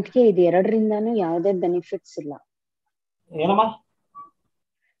ಗವರ್ಮೆಂಟ್ಗೆ ಇದು ಎರಡರಿಂದಾನು ಯಾವುದೇ ಬೆನಿಫಿಟ್ಸ್ ಇಲ್ಲ. ಏನಮ್ಮ?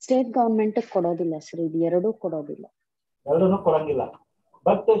 ಸ್ಟೇಟ್ ಗವರ್ಮೆಂಟ್ ಕೊಡೋದಿಲ್ಲ ಸರ್, ಇದು ಎರಡೂ ಕೊಡೋದಿಲ್ಲ. ಎರಡೂ ಕೊಡಂಗಿಲ್ಲ.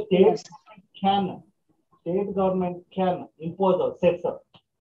 But state government can impose cess.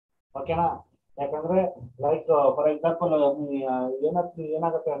 ಓಕೆನಾ? ಯಾಕಂದ್ರೆ ಲೈಕ್ ಫಾರ್ ಎಕ್ಸಾಂಪಲ್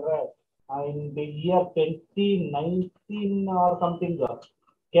ಏನಾಗುತ್ತೆ ಅಂದ್ರೆ in the year 2019 R something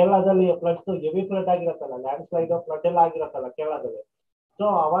ಕೇರಳದಲ್ಲಿ floods, heavy flood ಆಗಿರತ್ತಲ್ಲ, land slide flood ಎಲ್ಲ ಆಗಿರತ್ತಲ್ಲ ಕೇರಳದಲ್ಲಿ. ಸೊ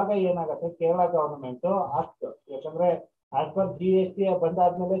ಅವಾಗ ಏನಾಗುತ್ತೆ, ಕೇರಳ ಗವರ್ಮೆಂಟ್ ಅಷ್ಟು, ಯಾಕಂದ್ರೆ ಆಸ್ ಪರ್ GST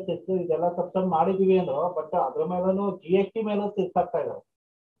ಬಂದಾದ್ಮೇಲೆ ಸೆಸ್ ಇದೆಲ್ಲ ಸಬ್ಸನ್ ಮಾಡಿದೀವಿ ಅಂದ್ರು, ಬಟ್ ಅದ್ರ ಮೇಲೂ GST ಮೇಲೂ ಸೆಸ್ ಆಗ್ತಾ ಇದಾವೆ.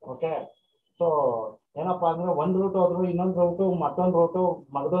 ಓಕೆ, ಸೊ ಏನಪ್ಪಾ ಅಂದ್ರೆ ಒಂದ್ ರೂಟ್ ಹೋದ್ರು ಇನ್ನೊಂದು ರೂಟು, ಮತ್ತೊಂದು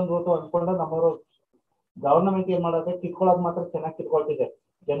ರೂಟು ಅನ್ಕೊಂಡು ನಮ್ಮವರು ಗವರ್ನಮೆಂಟ್ ಏನ್ ಮಾಡೋದು, ಕಿತ್ಕೊಳ್ಳೋದು ಮಾತ್ರ ಚೆನ್ನಾಗಿ ಕಿತ್ಕೊಳ್ತಿದೆ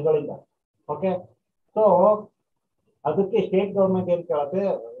ಜನಗಳಿಂದ. ಓಕೆ, ಸೊ ಅದಕ್ಕೆ ಸ್ಟೇಟ್ ಗವರ್ಮೆಂಟ್ ಏನ್ ಕೇಳುತ್ತೆ,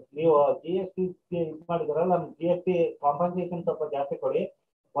 ನೀವು GST ಇದು ಮಾಡಿದಾರಲ್ಲ, ನಮ್ GST ಕಾಂಪನ್ಸೇಷನ್ ಸ್ವಲ್ಪ ಜಾಸ್ತಿ ಕೊಡಿ.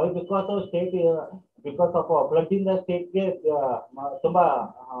 ವೈ? ಬಿಕಾಸ್ ಆಫ್ ಫ್ಲಡ್ ಇಂದ ಸ್ಟೇಟ್ಗೆ ತುಂಬಾ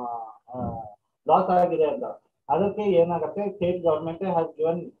ಲಾಸ್ ಆಗಿದೆ ಅಂತ. ಅದಕ್ಕೆ ಏನಾಗುತ್ತೆ, state government has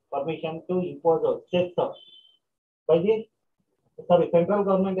given permission to impose cess by the central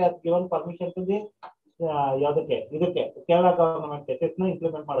government has given permission to the ಇದಕ್ಕೆ ಕೇರಳ ಗವರ್ಮೆಂಟ್ ಸೆಸ್ ನ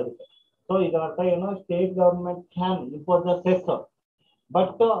ಇಂಪ್ಲಿಮೆಂಟ್ ಮಾಡೋದಕ್ಕೆ. ಸೊ ಇದರ ಅರ್ಥ ಏನು, state government can impose the cess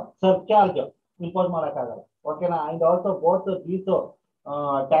but surcharge impose ಮಾಡಕ್ಕಾಗಲ್ಲ. ಓಕೆನಾ? And also both these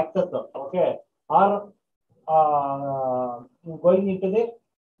taxes okay are going in to the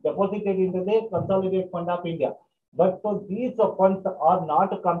deposited into the consolidated fund of India, but so these funds are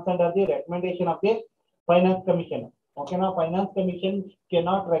not comes under the recommendation of the finance commission. Okay na? Finance commission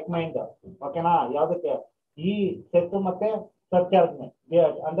cannot recommend. Okay na? ಯಾವ್ದಕ್ಕೆ ಈ cess ಮತ್ತೆ surcharge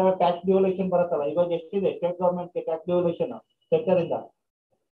under tax devolution ಬರುತ್ತಲ್ಲ, ಇವಾಗ ಎಷ್ಟಿದೆ state government tax devolution sector ಇಂದ?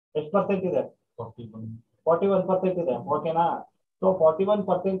 ಎಷ್ಟು percent ಇದೆ? 41% ಇದೆ. ಓಕೆನಾ? ಸೊ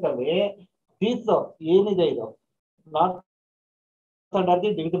 41% ಅಲ್ಲಿ ಫೀಸ್ ಏನಿದೆ ಇದು not under the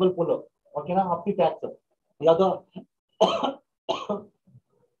divisible pool. ಓಕೆನಾ? ಆಫ್ ದಿ ಟ್ಯಾಕ್ಸ್ ಯಾವುದು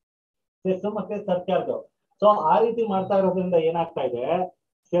ಸೆಸ್ ಮತ್ತೆ ಸರ್ಚಾರ್ಜ್. ಸೊ ಆ ರೀತಿ ಮಾಡ್ತಾ ಇರೋದ್ರಿಂದ ಏನಾಗ್ತಾ ಇದೆ,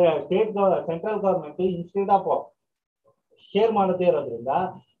 central government instead of share ಮಾಡದೇ ಇರೋದ್ರಿಂದ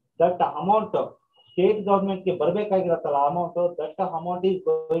ದಟ್ ಅಮೌಂಟ್ ಸ್ಟೇಟ್ ಗವರ್ಮೆಂಟ್ ಗೆ ಬರ್ಬೇಕಾಗಿರತ್ತಲ್ಲ amount, that amount is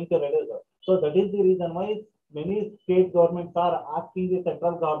going to reduce. So that is the reason why many state governments are asking the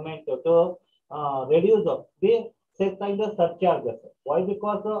central government to reduce the cess and the surcharges. Why?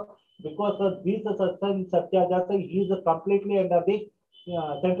 Because these cess and surcharges is completely under the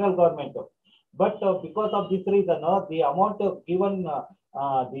central government. But because of this reason, the amount given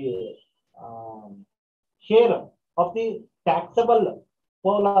the share of the taxable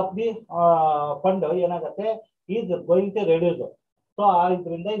pool of the fund ಏನಾಗುತ್ತೆ is going to reduce. So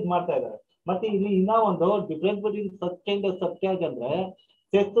ಇದರಿಂದ ಇದು ಮಾಡ್ತಾ ಇದ್ದಾರೆ. ಮತ್ತೆ ಇಲ್ಲಿ ಇನ್ನ ಒಂದು difference between such and surcharge ಅಂದ್ರೆ,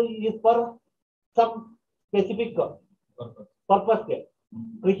 cess is for some specific purpose ಗೆ,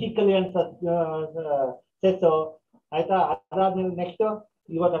 ಕೃಷಿ ಕಲ್ಯಾಣ ಸೆಸ್ ಆಯ್ತಾ. ಅದಾದ್ಮೇಲೆ ನೆಕ್ಸ್ಟ್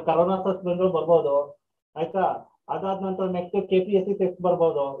ಇವಾಗ ಕರೋನಾ ಸೆಸ್ ಬಂದ್ರು ಬರ್ಬೋದು ಆಯ್ತಾ. ಅದಾದ ನಂತರ ನೆಕ್ಸ್ಟ್ KPSC ಸೆಸ್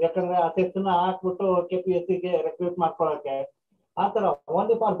ಬರ್ಬೋದು, ಯಾಕಂದ್ರೆ ಆ ಸೆಸ್ ನ ಹಾಕ್ಬಿಟ್ಟು KPSC ಗೆ ರೆಕ್ರೂಟ್ ಮಾಡ್ಕೊಳಕ್ಕೆ, ಆತರ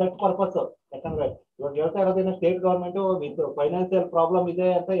ಓನ್ಲಿ ಫಾರ್ ದಟ್ ಪರ್ಪಸ್. ಯಾಕಂದ್ರೆ ಇವಾಗ ಹೇಳ್ತಾ ಇರೋದೇನು, state government with financial problem ಇದೆ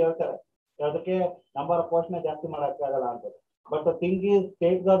ಅಂತ ಹೇಳ್ತಾರೆ, ಅದಕ್ಕೆ ನಂಬರ್ ಆಫ್ ಪೋಸ್ಟ್ ನ ಜಾಸ್ತಿ ಮಾಡಕ್ ಆಗಲ್ಲ ಅಂತ. But the thing is,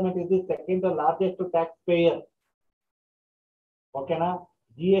 state government is the second largest taxpayer. Okay na?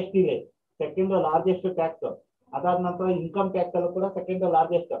 GST le second largest tax. ಅದಾದ ನಂತರ ಇನ್ಕಮ್ ಟ್ಯಾಕ್ಸ್ ಅಲ್ಲೂ ಕೂಡ ಸೆಕೆಂಡ್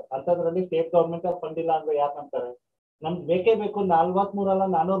ಲಾರ್ಜೆಸ್ಟ್. ಅಂತದ್ರಲ್ಲಿ ಸ್ಟೇಟ್ ಗವರ್ಮೆಂಟ್ ಫಂಡ್ ಇಲ್ಲ ಅಂದ್ರೆ ಯಾಕೆ ಅಂತಾರೆ, ನಮ್ಗೆ ಬೇಕೇ ಬೇಕು 43 ಅಲ್ಲ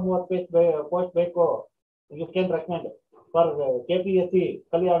 430 ಪೋಸ್ಟ್ ಬೇಕು, you can recommend for KPSC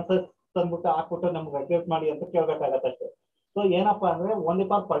ಕಲಿ ಆನ್ಸರ್ಸ್ ತಂದ್ಬಿಟ್ಟು ಹಾಕ್ಬಿಟ್ಟು ನಮ್ಗೆ ರೆಕ್ರೂಟ್ ಮಾಡಿ ಅಂತ ಕೇಳ್ಬೇಕಾಗತ್ತೆ ಅಷ್ಟೇ. ಸೊ ಏನಪ್ಪಾ ಅಂದ್ರೆ only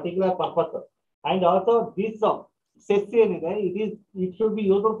for particular purpose. And also this cess ಏನಿದೆ, it should be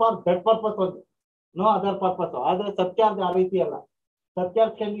useful for that purpose only, no other purpose. ಆದ್ರೆ ಸರ್ಚಾರ್ಜ್ ಆ ರೀತಿ ಅಲ್ಲ,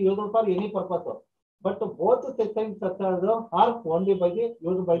 surcharge can be useful for any purpose, but both cess and surcharge are only by the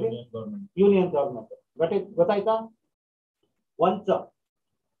used by the union government. ಗೊತ್ತಾಯ್ತಾ? Once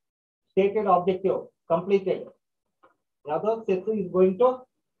stated objective completed, ಯಾವ್ದೋ cess is going to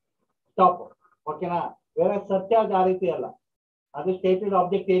stop. ಓಕೆನಾ? ಬೇರೆ surcharge ಆ ರೀತಿ ಅಲ್ಲ, ಅದು stated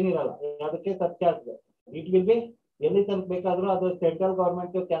object ಏನಿರಲ್ಲ, ಅದಕ್ಕೆ ಸರ್ಚಾರ್ಜ್ ಇಟ್ ವಿಲ್ ಬಿ ಎಲ್ಲಿ ತನಕ ಬೇಕಾದ್ರೂ ಅದು ಸೆಂಟ್ರಲ್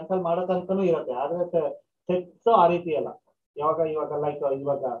ಗವರ್ಮೆಂಟ್ ಕ್ಯಾನ್ಸಲ್ ಮಾಡೋ ತನಕನೂ ಇರುತ್ತೆ. ಆದ್ರೆ ಸೆಸ್ ಆ ರೀತಿ ಅಲ್ಲ. ಇವಾಗ ಲೈಕ್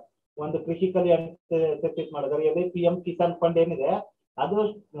ಇವಾಗ ಒಂದು ಕೃಷಿ ಕಲ್ಯಾಣ ಸೆಸ್ ಮಾಡಿದ್ರೆ, ಎಲ್ಲಿ PM ಕಿಸಾನ್ ಫಂಡ್ ಏನಿದೆ ಅದು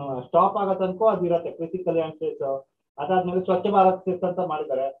ಸ್ಟಾಪ್ ಆಗೋ ತನಕ ಅದು ಇರುತ್ತೆ ಫಿಸಿಕಲಿ ಅನ್ಸೇಸ್. ಅದಾದ್ಮೇಲೆ ಸ್ವಚ್ಛ ಭಾರತ್ ಸೆಸ್ ಅಂತ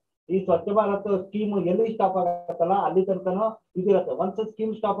ಮಾಡಿದ್ದಾರೆ. ಈ ಸ್ವಚ್ಛ ಭಾರತ್ ಸ್ಕೀಮ್ ಎಲ್ಲಿ ಸ್ಟಾಪ್ ಆಗತ್ತಲ್ಲ ಅಲ್ಲಿ ತನಕನೂ ಇದಿರುತ್ತೆ. ಒಂದ್ಸ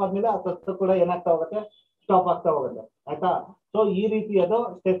ಸ್ಕೀಮ್ ಸ್ಟಾಪ್ ಆದ್ಮೇಲೆ ಆ ಸೆಸ್ ಕೂಡ ಏನಾಗ್ತಾ ಹೋಗುತ್ತೆ, ಸ್ಟಾಪ್ ಆಗ್ತಾ ಹೋಗುತ್ತೆ. ಆಯ್ತಾ? ಸೊ ಈ ರೀತಿ ಅದು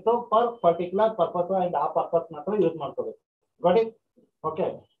cess for particular purpose and ಆ ಪರ್ಪಸ್ ಮಾತ್ರ ಯೂಸ್ ಮಾಡ್ಕೋಬೇಕು. Got it? ಓಕೆ.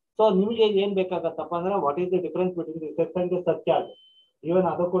 ಸೊ ನಿಮ್ಗೆ ಏನ್ ಬೇಕಾಗತ್ತಪ್ಪ ಅಂದ್ರೆ what is the difference between the cess and surcharge. Even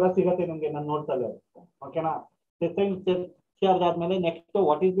ಅದು ಕೂಡ ಸಿಗತ್ತೆ ನಿಮ್ಗೆ ನಾನು ನೋಡ್ತಲ್ಲ. ಓಕೆನಾ? ಸೆಸ್ ಅಂಡ್ ಸರ್ಚಾರ್ಜ್ ಆದ್ಮೇಲೆ next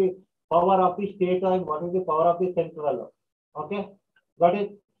what is the power of the state and what is the power of the central. Okay, got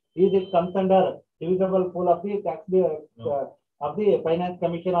it? Is it comes under divisible pool of the tax of the finance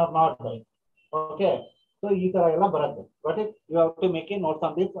commission or not? Okay, so ಈ ತರ ಎಲ್ಲ ಬರುತ್ತೆ. But you have to make a note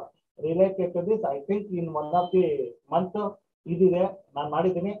on this related to this. I think in one of the month ಇದಿದೆ, ನಾನು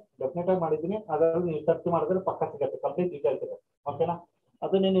ಮಾಡಿದ್ದೀನಿ, definite ಆಗಿ ಮಾಡಿದ್ದೀನಿ. ಅದರಲ್ಲಿ ನೀವು ಸರ್ಚ್ ಮಾಡಿದ್ರೆ ಪಕ್ಕ ಸಿಗುತ್ತೆ, ಕಂಪ್ಲೀಟ್ ಡೀಟೇಲ್ಸ್ ಇದೆ. ಓಕೆನಾ?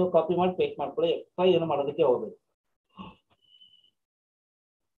 ಅದನ್ನೇ ನೀವು ಕಾಪಿ ಮಾಡಿ ಪೇಸ್ಟ್ ಮಾಡ್ಕೊಳ್ಳಿ. ಎಕ್ಸ್ಟ್ರಾ ಏನು ಮಾಡೋದಕ್ಕೆ ಹೋಗ್ಬೇಕು.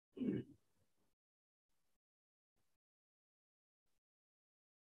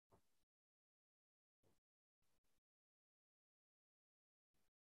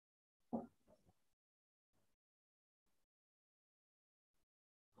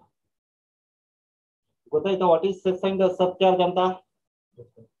 ಗೊತ್ತಾಯ್ತಾ what is cess and surcharge ಅಂತ?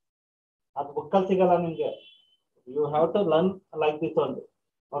 ಅದು ಬುಕ್ಕಲ್ಲಿ ಸಿಗಲ್ಲ ನಿಮ್ಗೆ. You have to learn like this ಒಂದು.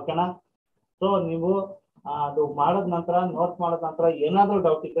 ಓಕೆನಾ? ಸೊ ನೀವು ಅದು ಮಾಡಿದ ನಂತರ, ನೋಟ್ ಮಾಡಿದ ನಂತರ ಏನಾದ್ರೂ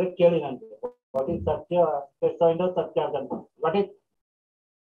ಡೌಟ್ ಇದ್ರೆ ಕೇಳಿ ನನಗೆ. What is cess and surcharge ಅಂತ. ವಾಟ್ ಈಸ್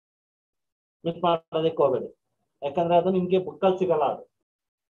ಮಿಸ್ ಮಾಡೋದಕ್ಕೆ ಹೋಗಬೇಡಿ, ಯಾಕಂದ್ರೆ ಅದು ನಿಮ್ಗೆ ಬುಕ್ಕಲ್ಲಿ ಸಿಗಲ್ಲ. ಅದು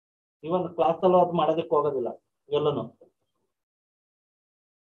ಇವನ್ ಕ್ಲಾಸಲ್ಲೂ ಅದು ಮಾಡೋದಕ್ಕೆ ಹೋಗೋದಿಲ್ಲ ಎಲ್ಲನು.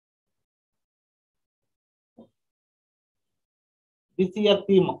 This year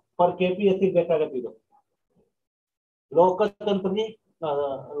theme for KPSC ಬೇಕಾಗತ್ತೆ ಇದು.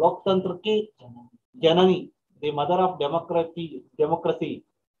 लोकतंत्र की जननी, the mother of democracy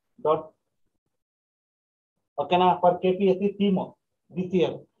dot. ಓಕೆನಾ? For KPSC theme this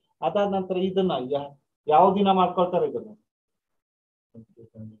year. ಅದಾದ ನಂತರ ಇದನ್ನ ಯಾವ ದಿನ ಮಾಡ್ಕೊಳ್ತಾರೆ? ಇದನ್ನು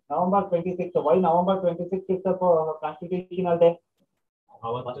November 26. Why November 26 is the constitutional day?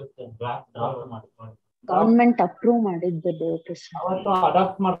 Government approve ಮಾಡಿದ್ದು ಡೇಟ್ ಅವತ್ತು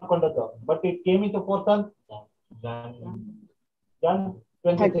adapt ಮಾಡ್ಕೊಂಡದ್ದು. But it came in to force on Jan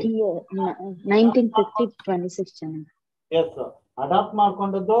 26. 1950 26 January. S, adapt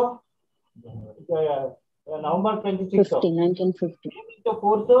ಮಾಡ್ಕೊಂಡದ್ದು November 26. 1950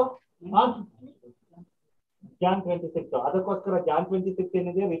 force on Jan 26. ಅದಕ್ಕೋಸ್ಕರ Jan 26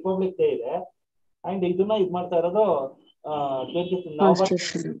 ಏನಿದೆ ರಿಪಬ್ಲಿಕ್ ಡೇ ಇದೆ. ಅಂಡ್ ಇದನ್ನ ಇದು ಮಾಡ್ತಾ ಇರೋದು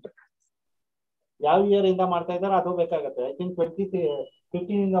ನವೆಂಬರ್. ಯಾವ ಇಯರ್ ಇಂದ ಮಾಡ್ತಾ ಇದಾರೆ ಅದು ಬೇಕಾಗತ್ತೆ. ಐ ಥಿಂಕ್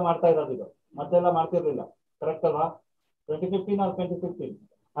 2015 ಇಂದ ಮಾಡ್ತಾ ಇರೋದು ಇದು. ಮತ್ತೆಲ್ಲ ಮಾಡ್ತಿರ್ಲಿಲ್ಲ. ಕರೆಕ್ಟ್ ಅಲ್ವಾ? 2015 or 2016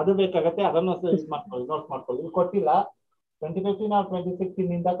 ಅದು ಬೇಕಾಗತ್ತೆ. ಅದನ್ನು ನೋಟ್ ಮಾಡ್ಕೊಳ್ಳಿ. ಇದು ಕೊಟ್ಟಿಲ್ಲ. 2015 or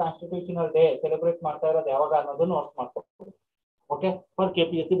 2016 ಇಂದ ಕಾನ್ಸ್ಟಿಟ್ಯೂಷನಲ್ ಡೇ ಸೆಲೆಬ್ರೇಟ್ ಮಾಡ್ತಾ ಇರೋದು ಯಾವಾಗ ಅನ್ನೋದು ನೋಟ್ ಮಾಡ್ಕೊಳ್ಳಿ. ಓಕೆ, ಫಾರ್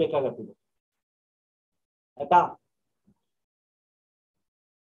KPSC ಬೇಕಾಗತ್ತೆ ಇದು. ಆಯ್ತಾ?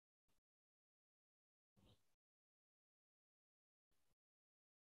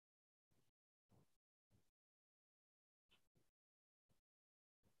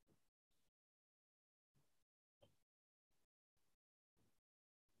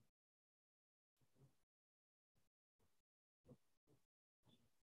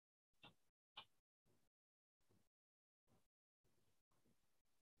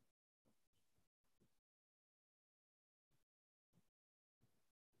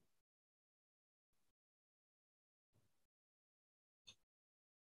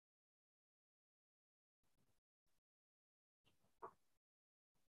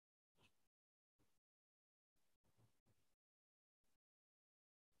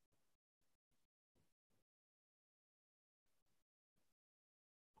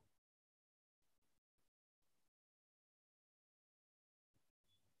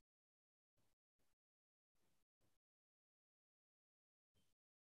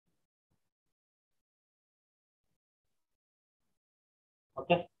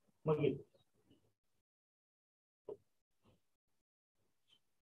 ಓಕೆ, ಮುಗೀತು.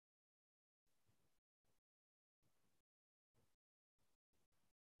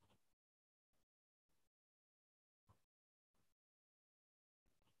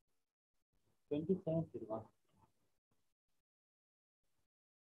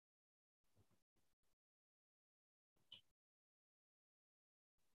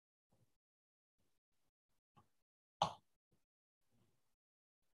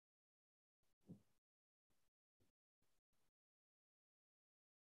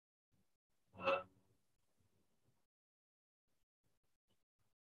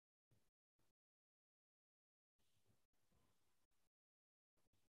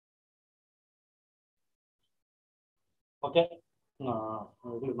 Okay,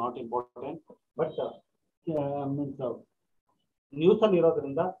 it is not important, but means news ಅಲ್ಲಿ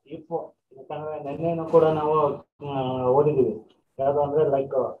ಇರೋದ್ರಿಂದ ಇಫ್ ಯಾಕಂದ್ರೆ ನಿನ್ನೆನೂ ಕೂಡ ನಾವು ಓದಿದೀವಿ ಯಾವ್ದು ಅಂದ್ರೆ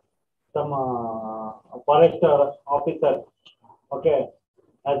like some forest officer okay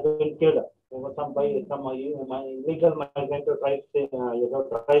has been killed some by some illegal migrant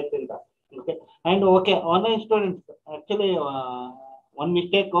tribes in that. Okay, and okay, online students actually one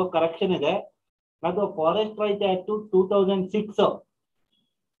mistake correction ಇದೆ ಅದು forest right act 2006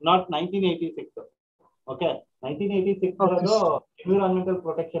 not 1986. Okay, 1986 ಅದು environmental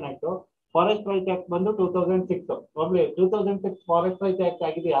protection act, forest right act ಬಂದು 2006. ಹೋಗ್ಲಿ 2006 forest right act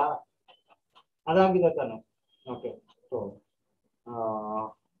ಆಗಿದೆಯಾ? ಅದಾಗಿದೆ ತಾನೆ. Okay, so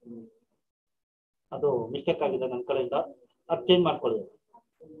ಅದು mistake ಆಗಿದೆ ನನ್ನ ಕಡೆಯಿಂದ, ಅದು ಚೇಂಜ್ ಮಾಡ್ಕೊಳ್ಳಿ.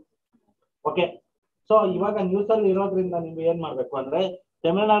 ಓಕೆ, ಸೊ ಇವಾಗ ನ್ಯೂಸ್ ಅಲ್ಲಿ ಇರೋದ್ರಿಂದ ನೀವು ಏನ್ ಮಾಡ್ಬೇಕು ಅಂದ್ರೆ,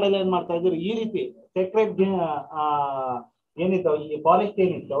 ತಮಿಳ್ನಾಡಲ್ಲಿ ಏನ್ ಮಾಡ್ತಾ ಇದ್ರು, ಈ ರೀತಿ ಸೆಕ್ರೆಟ್ ಏನಿತ್ತು ಈ ಫಾರೆಸ್ಟ್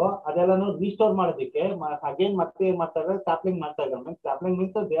ಏನಿತ್ತು ಅದೆಲ್ಲಾನು ರಿಸ್ಟೋರ್ ಮಾಡೋದಕ್ಕೆ ಅಗೇನ್ ಮತ್ತೆ ಏನ್ ಮಾಡ್ತಾ ಇದ್ದಾರೆ, ಸ್ಯಾಪ್ಲಿಂಗ್ ಮಾಡ್ತಾ ಇದ್ದಾರೆ. Sapling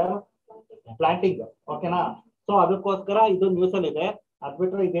means they are planting. ಓಕೆನಾ? ಸೊ ಅದಕ್ಕೋಸ್ಕರ ಇದು ನ್ಯೂಸ್ ಅಲ್ಲಿ ಇದೆ. ಅದ್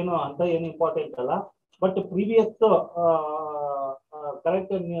ಬಿಟ್ರೆ ಇದೇನು ಅಂತ ಏನು ಇಂಪಾರ್ಟೆಂಟ್ ಅಲ್ಲ. ಬಟ್ ಪ್ರೀವಿಯಸ್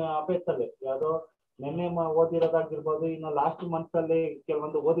ಕರೆಕ್ಟ್ ಅಫೇರ್ಸ್ ಅಲ್ಲಿ ಯಾವ್ದೋ ನಿನ್ನೆ ಓದಿರೋದಾಗಿರ್ಬೋದು, ಇನ್ನು ಲಾಸ್ಟ್ ಮಂತ್ ಅಲ್ಲಿ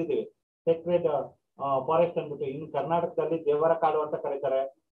ಕೆಲವೊಂದು ಓದಿದ್ದೀವಿ. ಸೆಕ್ರೆಟ್ ಫಾರೆಸ್ಟ್ ಅಂದ್ಬಿಟ್ಟು ಇನ್ನು ಕರ್ನಾಟಕದಲ್ಲಿ ದೇವರ ಕಾಡು ಅಂತ ಕರೀತಾರೆ,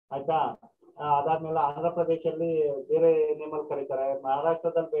 ಆಯ್ತಾ? ಅದಾದ್ಮೇಲೆ ಆಂಧ್ರ ಪ್ರದೇಶಲ್ಲಿ ಬೇರೆ ನೇಮಲ್ಲಿ ಕರೀತಾರೆ,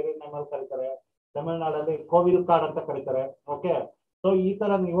 ಮಹಾರಾಷ್ಟ್ರದಲ್ಲಿ ಬೇರೆ ನೇಮಲ್ಲಿ ಕರೀತಾರೆ, ತಮಿಳ್ನಾಡಲ್ಲಿ ಕೋವಿಲ್ ಕಾಡ್ ಅಂತ ಕರೀತಾರೆ. ಓಕೆ, ಸೊ ಈ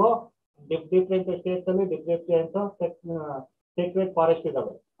ತರ ನೀವು ಡಿಫ್ರೆಂಟ್ ಸ್ಟೇಟ್ಸ್ ಅಲ್ಲಿ ಡಿಫ್ರೆಂಟ್ ಸೆಕ್ರೆಟ್ ಫಾರೆಸ್ಟ್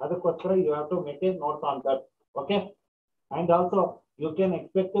ಇದಾವೆ. ಅದಕ್ಕೋಸ್ಕರ you have to make A notes on that. Okay, and also you can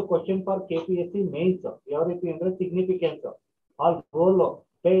expect question for KPSC mains. ಯಾವ ರೀತಿ ಅಂದ್ರೆ significance all roll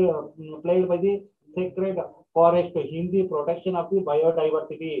played by the sacred forest in the protection of the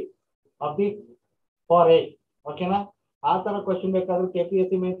biodiversity of the forest. ಓಕೆನಾ? ಆ ತರ question ಬೇಕಾದ್ರೂ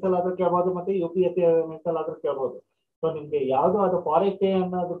KPSC mains ಅಲ್ಲಿ ಆದ್ರೂ ಕೇಳ್ಬೋದು, ಮತ್ತೆ UPSC ಮೇನ್ಸ್ ಅಲ್ಲಿ ಆದ್ರೂ ಕೇಳ್ಬೋದು. ಸೊ ನಿಮ್ಗೆ ಯಾವ್ದು ಅದು ಫಾರೆಸ್ಟ್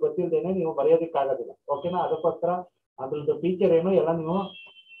ಅನ್ನೋದು ಗೊತ್ತಿಲ್ದೇನೆ ನೀವು ಬರೆಯೋದಿಕ್ ಆಗೋದಿಲ್ಲ. ಓಕೆನಾ? ಅದಕ್ಕೋಸ್ಕರ ಅದ್ರದ್ದು ಫೀಚರ್ ಏನು ಎಲ್ಲ ನೀವು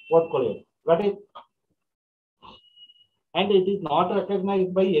ಓದ್ಕೊಳ್ಳಿ. But and it is not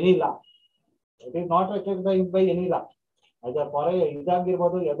recognized by any law. It is not recognized by any law. ಅದು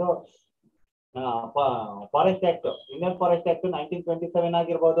ಇದಾಗಿರ್ಬೋದು, ಯಾವುದೋ forest act, Indian forest act 1927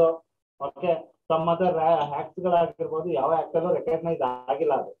 ಆಗಿರ್ಬೋದು. ಓಕೆ, ಸಮ್ ಅದರ್ ಆಕ್ಟ್ಸ್ ಗಳಾಗಿರ್ಬೋದು, ಯಾವ ಆಕ್ಟ್ ಅಲ್ಲೂ ರೆಕಗ್ನೈಸ್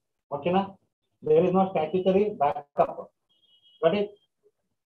ಆಗಿಲ್ಲ ಅದು. ಓಕೆನಾ? There is no statutory backup. But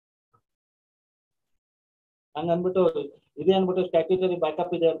ಹಂಗನ್ಬಿಟ್ಟು ಇದೆ ಅನ್ಬಿಟ್ಟು ಸ್ಟ್ಯಾಟ್ಯೂಟರಿ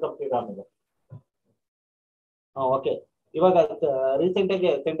ಬ್ಯಾಕಪ್ ಇದೆ ಅಂತ ಆಮೇಲೆ. ಓಕೆ, ಇವಾಗ ರೀಸೆಂಟ್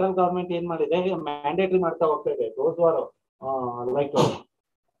ಆಗಿ ಸೆಂಟ್ರಲ್ ಗವರ್ಮೆಂಟ್ ಏನ್ ಮಾಡಿದೆ, ಮ್ಯಾಂಡೇಟರಿ ಮಾಡ್ತಾ ಹೋಗ್ತಾ ಇದೆ. Those are like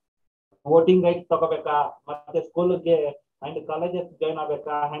voting rights ತಗೋಬೇಕಾ, ಮತ್ತೆ ಸ್ಕೂಲ್ಗೆ and colleges join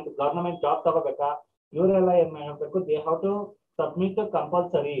ಆಗ್ಬೇಕಾ, and government job ತಗೋಬೇಕಾ, ಇವರೆಲ್ಲ ಏನ್ ಮಾಡ್ಬೇಕು, they have to submit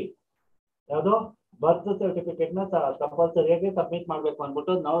compulsory. ಯಾವುದು ಬರ್ತ್ ಸರ್ಟಿಫಿಕೇಟ್ ನ ಕಂಪಲ್ಸರಿಯಾಗಿ ಸಬ್ಮಿಟ್ ಮಾಡ್ಬೇಕು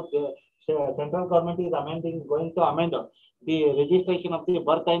ಅನ್ಬಿಟ್ಟು ನಾವು central government is amending going to amend the registration of the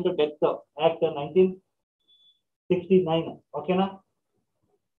birth and death act 1969. ಓಕೆನಾ?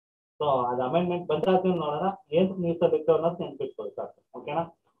 ಸೊ ಅದು ಅಮೆಂಡ್ಮೆಂಟ್ ಬಂದಾದ್ಮೇಲೆ ನೋಡೋಣ ಏನ್ ನ್ಯೂಸ್ ಅಲ್ಲಿ ಇತ್ತು ಅನ್ನೋದು ನೆನ್ಪಿಟ್ಕೊಳ್ಳಿ ಸಾಕು. ಓಕೆನಾ?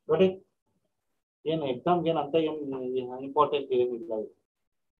 ನೋಡಿ, ಏನು ಎಕ್ಸಾಮ್ಗೆ ಏನಂತ ಏನು ಇಂಪಾರ್ಟೆಂಟ್ ಏನಿಲ್ಲ.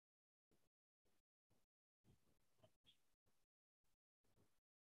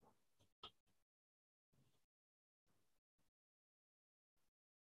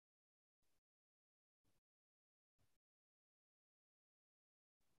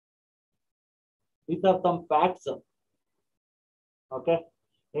 These are some facts. Okay,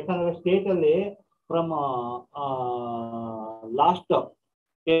 ಯಾಕಂದ್ರೆ ಸ್ಟೇಟ್ ಅಲ್ಲಿ ಫ್ರಮ್ ಲಾಸ್ಟ್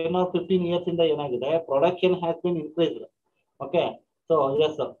 10 or 15 years ಇಂದ ಏನಾಗಿದೆ, production has been increased. Okay, so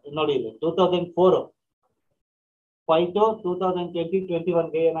S ನೋಡಿ, 2004 to 2020-21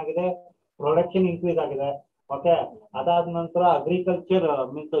 ಏನಾಗಿದೆ, ಪ್ರೊಡಕ್ಷನ್ ಇನ್ಕ್ರೀಸ್ ಆಗಿದೆ. ಓಕೆ, ಅದಾದ ನಂತರ agriculture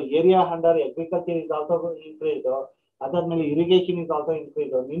means area under agriculture is also increase. ಅದಾದ್ಮೇಲೆ ಇರಿಗೇಷನ್ ಇಸ್ ಆಲ್ಸೋ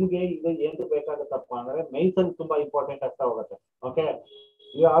ಇನ್ಕ್ರೀಸ್. ನಿಮ್ಗೆ ಇದು ಏನು ಬೇಕಾಗುತ್ತಪ್ಪ ಅಂದ್ರೆ ಮೈನ್ಸ್ ಅಲ್ಲಿ ತುಂಬಾ ಇಂಪಾರ್ಟೆಂಟ್ ಆಗ್ತಾ ಹೋಗುತ್ತೆ. Okay,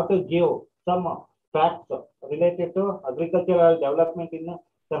 you have to give some facts related to agricultural development in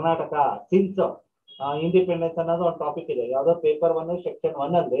Karnataka since independence ಅನ್ನೋದು ಒಂದು ಟಾಪಿಕ್ ಇದೆ. ಯಾವ್ದೋ ಪೇಪರ್ 1 ಸೆಕ್ಷನ್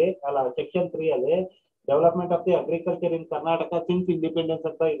 1 ಅಲ್ಲಿ ಅಲ್ಲ ಸೆಕ್ಷನ್ 3 ಅಲ್ಲಿ development of the agriculture in Karnataka since independence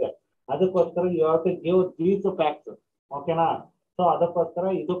ಅಂತ ಇದೆ. ಅದಕ್ಕೋಸ್ಕರ you have to give these facts. ಓಕೆನಾ? ಸೊ ಅದಕ್ಕೋಸ್ಕರ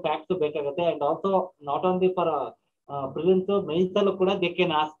ಇದು ಫ್ಯಾಕ್ಟ್ಸ್ ಬೇಕಾಗುತ್ತೆ. And also not only for prelims, mains ಅಲ್ಲೂ ಕೂಡ they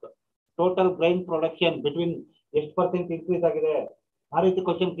can ask total grain production between ಎಷ್ಟು % ಇನ್ಕ್ರೀಸ್ ಆಗಿದೆ, ಆ ರೀತಿ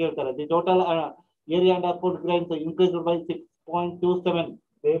ಕ್ವಶನ್ ಕೇಳ್ತಾರೆ. The total area under food grains increase by 6.27.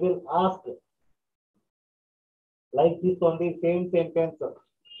 they will ask like this only, same sentence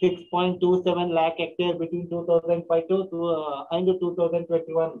 6.27 lakh hectare between 2005 and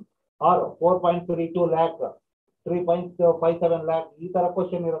 2021 or 4.32 lakh 3.57 lakh ಈ ತರ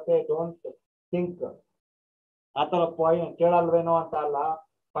question ಇರುತ್ತೆ. Don't think ಆ ತರ ಪಾಯಿಂಟ್ ಕೇಳಲ್ವೇನೋ ಅಂತ ಅಲ್ಲ,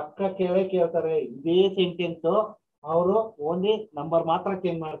 ಪಕ್ಕ ಕೇಳ್ತಾರೆ. ಇದೇ ಸೆಂಟೆನ್ಸ್ ಅವರು ಓನ್ಲಿ ನಂಬರ್ ಮಾತ್ರ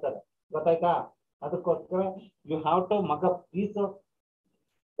ಚೇಂಜ್ ಮಾಡ್ತಾರೆ, ಗೊತ್ತಾಯ್ತಾ? ಅದಕ್ಕೋಸ್ಕರ you have to ಮಗಪ್ these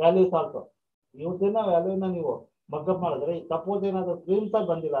values also. ಇವ್ರನ್ನ ವ್ಯಾಲ್ಯೂನ ನೀವು ಮಗಪ್ ಮಾಡಿದ್ರೆ, ಸಪೋಸ್ ಏನಾದ್ರು ಸ್ಟ್ರೀಮ್ಸ್ ಅಲ್ಲಿ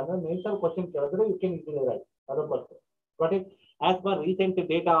ಬಂದಿಲ್ಲ ಅಂದ್ರೆ ಮೇನ್ಸ್ ಅಲ್ಲಿ ಕ್ವಶನ್ ಕೇಳಿದ್ರೆ ಯು ಕ್ಯಾನ್ ಈಸಿಲಿ ರೈಟ್. ಅದಕ್ಕೋಸ್ಕರ but it as per recent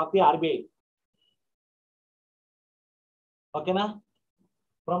data of the RBI. ಓಕೆನಾ?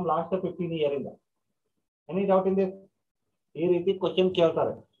 ಫ್ರಮ್ ಲಾಸ್ಟ್ 15 years ಇಂದ. Any doubt in this? ಈ ರೀತಿ ಕ್ವಶನ್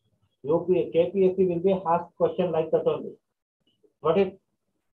ಕೇಳ್ತಾರೆ. KPSC will be asked question like that only. But it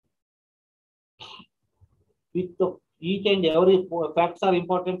with each and every facts are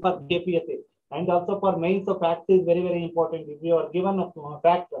important for KPSC and also for mains. So facts is very very important. If you are given a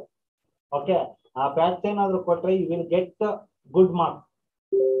fact, okay, facts ಏನಾದ್ರು ಕೊಟ್ರೆ you will get good marks.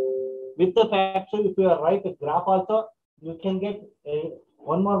 With the facts, if you are right graph also, you can get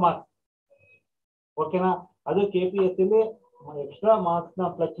one more mark. ಓಕೆನಾ? ಅದು KPSC ಲಿ extra marks ನ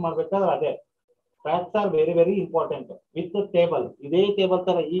flex ಮಾಡ್ಬೇಕಾದ್ರೆ ಅದೇ facts are very very important. With table, ಇದೇ table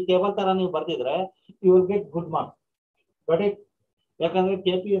ತರ, ಈ table ತರ ನೀವು ಬರ್ದಿದ್ರೆ you will get good marks. But it ಯಾಕಂದ್ರೆ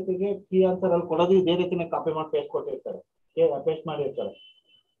KPSC ಗೆ ಕೀ ಆನ್ಸರ್ ಅಲ್ಲಿ ಕೊಡೋದು ಇದೇ ರೀತಿನೇ ಕಾಪಿ ಮಾಡಿ ಪೇಸ್ಟ್ ಕೊಟ್ಟಿರ್ತಾರೆ, ಪೇಸ್ಟ್ ಮಾಡಿರ್ತಾರೆ.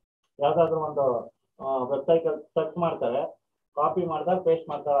 ಯಾವ್ದಾದ್ರು ಒಂದು ವೆಬ್ಸೈಟ್ ಸರ್ಚ್ ಮಾಡ್ತಾರೆ, ಕಾಪಿ ಮಾಡ್ದಾಗ ಪೇಸ್ಟ್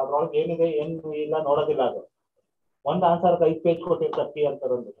ಮಾಡ್ತಾರೆ, ಅದ್ರೊಳಗೆ ಏನಿದೆ ಏನು ಇಲ್ಲ ನೋಡೋದಿಲ್ಲ. ಅದು ಒಂದು ಆನ್ಸರ್ 5 ಪೇಜ್ ಕೊಟ್ಟಿರ್ತಾರೆ ಕೀ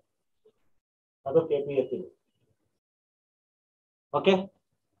ಆನ್ಸರ್ ಒಂದು. ಅದು KPSC. ಓಕೆ,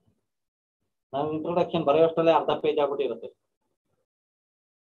 ನಾನು ಇಂಟ್ರೊಡಕ್ಷನ್ ಬರೆಯೋಷ್ಟಲ್ಲೇ ಅರ್ಧ ಪೇಜ್ ಆಗ್ಬಿಟ್ಟಿರುತ್ತೆ.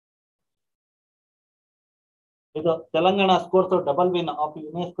 ಇದು Telangana scores double win of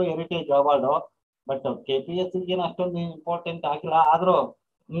UNESCO heritage award. But KPSC ಏನು ಅಷ್ಟೊಂದು ಇಂಪಾರ್ಟೆಂಟ್ ಆಗಿಲ್ಲ, ಆದ್ರೂ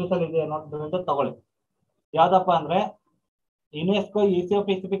ನ್ಯೂಸ್ ಅಲ್ಲಿ ಇದೆ ಅನ್ನೋದು ತಗೊಳ್ಳಿ. ಯಾವ್ದಪ್ಪ ಅಂದ್ರೆ UNESCO Asia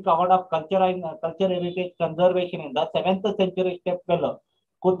Pacific award of culture heritage conservation ಇಂದ 7th century step well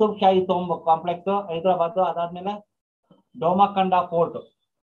Qutub ಶಾಹಿ ತೊಂಬ ಕಾಂಪ್ಲೆಕ್ಸ್ ಹೈದರಾಬಾದ್, ಅದಾದ್ಮೇಲೆ ಡೋಮಾಕಂಡ ಫೋರ್ಟ್.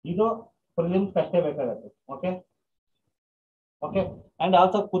 ಇದು ಪ್ರಿಲಿಮ್ಸ್ ಅಷ್ಟೇ ಬೇಕಾಗುತ್ತೆ. Okay okay and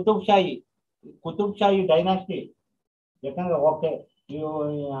also Qutub Shahi dynasty. ಯಾಕಂದ್ರೆ okay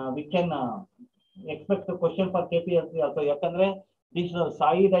we can expect question for KPSC also. ಯಾಕಂದ್ರೆ this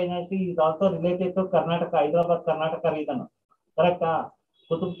Shahi dynasty is also related to Karnataka, Hyderabad Karnataka region. ಕರೆಕ್ಟಾ?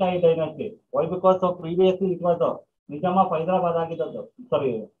 ಕುತುಬ್ ಶಾಹಿ dynasty. Y? Because of previously it was Nizam of Hyderabad ಆಗಿದ್ದು. ಸಾರಿ,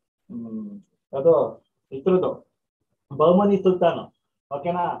 ಅದು ಇದ್ರದ್ದು ಬಹಮನಿ ಸುಲ್ತಾನ್.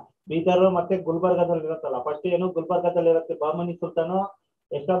 ಓಕೆನಾ? ಬೀದರ್ ಮತ್ತೆ ಗುಲ್ಬರ್ಗಾದಲ್ಲಿ ಇರುತ್ತಲ್ಲ, ಫಸ್ಟ್ ಏನು ಗುಲ್ಬರ್ಗಾದಲ್ಲಿ ಇರುತ್ತೆ ಬಹಮನಿ ಸುಲ್ತಾನ್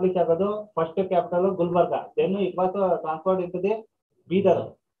ಎಸ್ಟಾಬ್ಲಿಷ್ ಆಗೋದು. First capital Gulbarga, then it was transferred into the Bidar.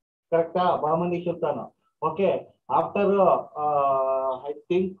 ಕರೆಕ್ಟಾ? Bahmani Sultan. Okay, after I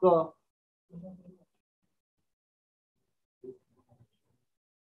think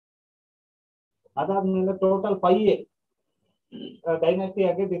ಅದಾದ್ಮೇಲೆ ಟೋಟಲ್ 5 ಡೈನಾಸ್ಟಿ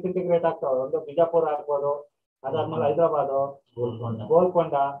ಆಗಿ ಡಿಸ್ಇಂಟಿಗ್ರೇಟ್ ಆಗ್ತಾವೆ. ಒಂದು ಬಿಜಾಪುರ ಆಗ್ಬೋದು, ಅದಾದ್ಮೇಲೆ ಹೈದರಾಬಾದ್,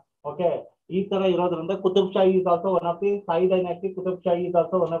 ಗೋಲ್ಕೊಂಡ. ಓಕೆ, ಈ ತರ ಇರೋದ್ರಿಂದ ಕುತುಬ್ ಶಾಹಿ is also one of the Shahi dynasty. Qutub Shahi is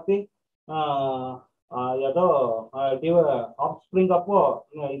also one of the ಯಾವ್ದೋ ಆಫ್ ಸ್ಪ್ರಿಂಗ್ ಆಫ್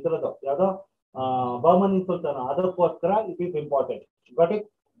ಇದ್ರದ್ದು ಯಾವ್ದೋ ಬಹಮನಿ ಸುಲ್ತಾನ್. ಅದಕ್ಕೋಸ್ಕರ ಇಟ್ ಈಸ್ ಇಂಪಾರ್ಟೆಂಟ್. ಬಟ್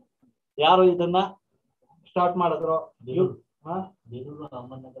ಯಾರು ಇದನ್ನ ಸ್ಟಾರ್ಟ್ ಮಾಡಿದ್ರು?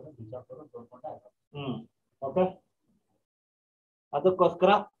 ಓಕೆ,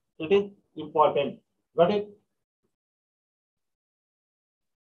 ಅದಕ್ಕೋಸ್ಕರ it is important. But it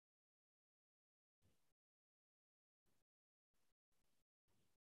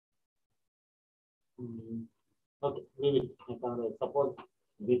okay, ಯಾಕಂದ್ರೆ ಸಪೋಸ್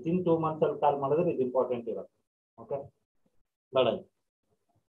ವಿತಿನ್ 2 months ಅಲ್ಲಿ ಕಾಲ್ ಮಾಡಿದ್ರೆ ಇದು ಇಂಪಾರ್ಟೆಂಟ್ ಇರುತ್ತೆ. ಓಕೆ, ಬೇಡ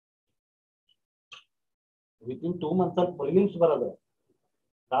ವಿತಿನ್ 2 months ಅಲ್ಲಿ ಪ್ರಿಲಿಮ್ಸ್ ಬರೋದು,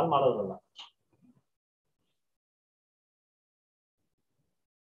 ಕಾಲ್ ಮಾಡೋದ್ರಲ್ಲ.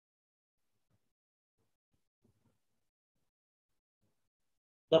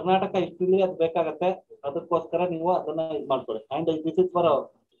 ಕರ್ನಾಟಕ ಹಿಸ್ಟ್ರಿ ಅದು ಬೇಕಾಗತ್ತೆ, ಅದಕ್ಕೋಸ್ಕರ ನೀವು ಅದನ್ನ ಇದು ಮಾಡ್ಕೊಳ್ಳಿ. And this is for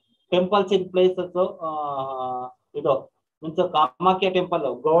temples in places. ಇದು means Kamakhya temple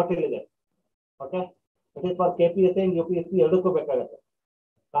ಗೋವಾಟಿಲಿದೆ. Okay, it is for KPSC and UPSC ಎರಡಕ್ಕೂ ಬೇಕಾಗತ್ತೆ.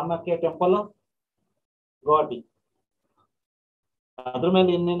 ಕಾಮಾಖ್ಯ ಟೆಂಪಲ್ ಗೋವಾಟಿ, ಅದ್ರ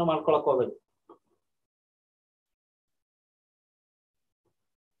ಮೇಲೆ ಇನ್ನೇನು ಮಾಡ್ಕೊಳಕ್ ಹೋಗ್ಬೇಡಿ.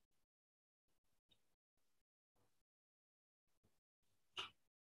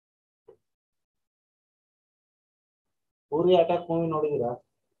 ಉರಿ attack movie ನೋಡಿದೀರಾ?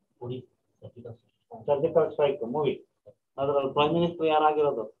 Surgical strike movie. ಅದ್ರಲ್ಲಿ prime minister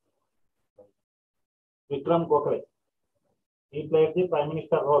ಯಾರಾಗಿರೋದು? Vikram Gokhale. He played the prime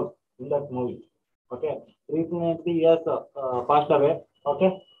minister role in that movie. Okay, recently he has passed away. Okay,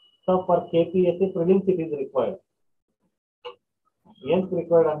 so for KPSC prelims it is required. Yes,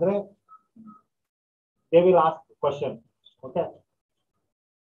 required andre they will ask question. Okay.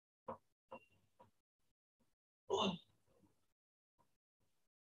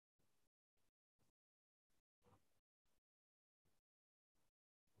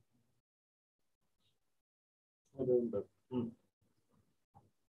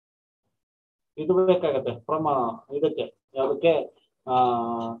 ಇದು ಬೇಕಾಗತ್ತೆ from ಇದಕ್ಕೆ ಯಾವುದಕ್ಕೆ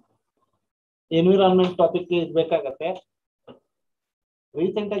environment topic ಇದು ಬೇಕಾಗತ್ತೆ.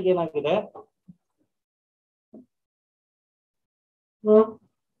 Recent ಆಗಿ ಏನಾಗಿದೆ,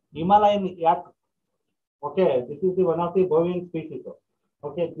 Himalayan ಯಾಕ್, okay, this is the one of the ಬೋವಿಯನ್ species.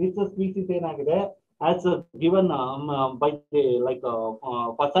 Okay, this species ಏನಾಗಿದೆ ಆಸ್ ಗಿವನ್ ಬೈ ಲೈಕ್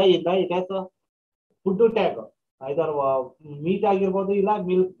ಫಸಾಯಿ ಇಂದ it has food tag, either meet ಆಗಿರ್ಬೋದು ಇಲ್ಲ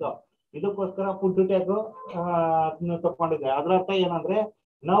ಮಿಲ್ಕ್, ಇದಕ್ಕೋಸ್ಕರ ಫುಡ್ ಟ್ಯಾಗ್ ತಗೊಂಡಿದೆ. ಅದ್ರ ಅರ್ಥ ಏನಂದ್ರೆ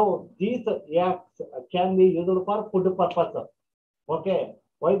ನಾವು these ಯಾಕ್ಸ್ can be used for food purpose. Okay,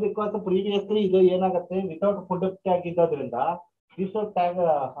 why because previously ಇದು ಏನಾಗುತ್ತೆ without food tag ಇದ್ದೋದ್ರಿಂದ this tag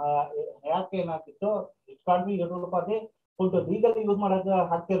ಯಾಕೆ ಏನಾಗ್ತಿತ್ತು, it can be used for the food, legally use ಮಾಡೋದು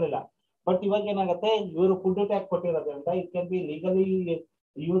ಆಗ್ತಿರ್ಲಿಲ್ಲ. ಬಟ್ ಇವಾಗ ಏನಾಗುತ್ತೆ ಇವರು food tag ಕೊಟ್ಟಿರೋದ್ರಿಂದ it can be legally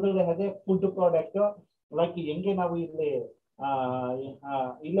used as A food product. Like ಹೆಂಗೆ ನಾವು ಇಲ್ಲಿ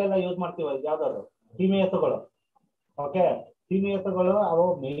ಇಲ್ಲೆಲ್ಲ ಯೂಸ್ ಮಾಡ್ತೀವಿ ಯಾವ್ದಾದ್ರು ಸೀಮೆ ಹಸುಗಳು. ಓಕೆ, ಸೀಮೆ ಹಸುಗಳು ಅವು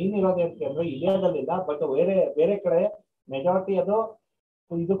ಮೇನ್ ಇರೋದು ಅಂತಂದ್ರೆ ಇಂಡಿಯಾದಲ್ಲಿಲ್ಲ, ಬಟ್ ಬೇರೆ ಬೇರೆ ಕಡೆ ಮೆಜಾರಿಟಿ ಅದು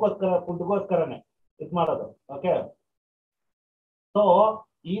ಇದಕ್ಕೋಸ್ಕರ ಫುಡ್ಗೋಸ್ಕರನೇ ಇದು ಮಾಡೋದು. ಓಕೆ, ಸೊ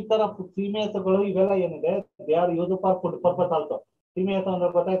ಈ ತರ ಸೀಮೆ ಹಸುಗಳು ಇವೆಲ್ಲ ಏನಿದೆ they are use for food purpose also. ಸೀಮೆ ಹಸು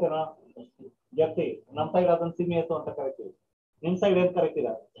ಅಂದ್ರೆ ಗೊತ್ತಾಯ್ತೇನ, ಜರ್ಸಿ, ನಮ್ ಸೈಡ್ ಅದನ್ನ ಸೀಮೆ ಹಸು ಅಂತ ಕರಿತೀವಿ. ನಿಮ್ ಸೈಡ್ ಏನ್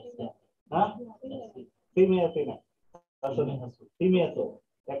ಕರಿತೀರಾ? ಸೀಮೆ ಹಸಿನೇ, ಸೀಮೆ ಹಸು,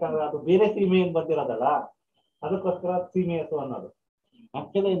 ಯಾಕಂದ್ರೆ ಅದು ಬೇರೆ ಸೀಮೆ ಏನ್ ಬಂದಿರೋದಲ್ಲ, ಅದಕ್ಕೋಸ್ಕರ ಸೀಮೆ ಹಸು ಅನ್ನೋದು.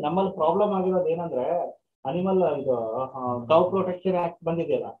 ಆಕ್ಚುಲಿ ನಮ್ಮಲ್ಲಿ ಪ್ರಾಬ್ಲಮ್ ಆಗಿರೋದು ಏನಂದ್ರೆ ಅನಿಮಲ್ ಇದು ಕೌ ಪ್ರೊಟೆಕ್ಷನ್ ಆಕ್ಟ್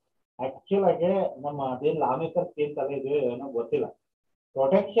ಬಂದಿದೆಯಲ್ಲ, ಆಕ್ಚುಲ್ ಆಗಿ ನಮ್ಮ ಅದೇನ್ ಲಾಮೇಕರ್ಸ್ ಏನ್ ತಲೆ ಇದೆ ಏನೋ ಗೊತ್ತಿಲ್ಲ.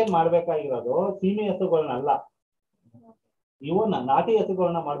 ಪ್ರೊಟೆಕ್ಷನ್ ಮಾಡ್ಬೇಕಾಗಿರೋದು ಸೀಮೆ ಹಸುಗಳನ್ನಲ್ಲ, ಇವನ್ ನಾಟಿ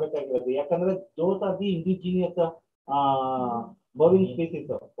ಹಸುಗಳನ್ನ ಮಾಡ್ಬೇಕಾಗಿರೋದು. ಯಾಕಂದ್ರೆ those are the indigenous bowing species,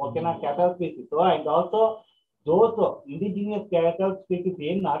 ಓಕೆನಾ, cattle species. And also those indigenous cattle species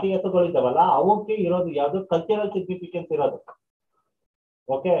ಏನ್ ನಾಟಿ ಹಸುಗಳಿದಾವಲ್ಲ ಅವಕ್ಕೆ ಇರೋದು ಯಾವ್ದು ಕಲ್ಚರಲ್ ಸಿಗ್ನಿಫಿಕೆನ್ಸ್ ಇರೋದು.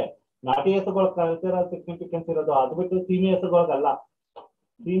 ಓಕೆ, ನಾಟಿ ಹಸುಗಳ ಕಲ್ಚರಲ್ ಸಿಗ್ನಿಫಿಕೆನ್ಸ್ ಇರೋದು, ಅದು ಬಿಟ್ಟು ಸೀಮೆ ಹಸುಗಳಿಗಲ್ಲ.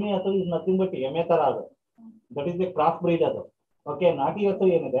 ಸೀಮೆ ಹಸು ಇಸ್ ನಥಿಂಗ್ ಬಟ್ ಎಮ್ಮೆ ತರ ಅದು, that is A cross breed ಅದು. ಓಕೆ, ನಾಟಿ ಹಸು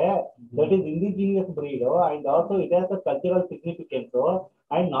ಏನಿದೆ that is indigenous bread and also it has a cultural significance.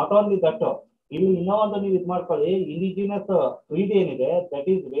 And not only that, ಇಲ್ಲಿ ಇನ್ನೂ ಒಂದು ನೀವು ಇದು ಮಾಡ್ಕೊಳ್ಳಿ, ಇಂಡಿಜಿನಿಯಸ್ ಬ್ರೀಡ್ ಏನಿದೆ that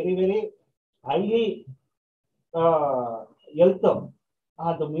is very very highly health,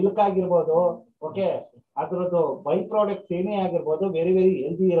 ಅದು ಮಿಲ್ಕ್ ಆಗಿರ್ಬೋದು, ಓಕೆ, ಅದ್ರದ್ದು ಬೈ ಪ್ರಾಡಕ್ಟ್ಸ್ ಏನೇ ಆಗಿರ್ಬೋದು ವೆರಿ ವೆರಿ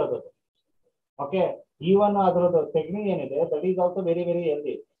ಹೆಲ್ದಿ ಇರೋದು. ಓಕೆ, ಈವನ್ ಅದ್ರದ್ದು ಸೆಗಣಿ ಏನಿದೆ that is also very very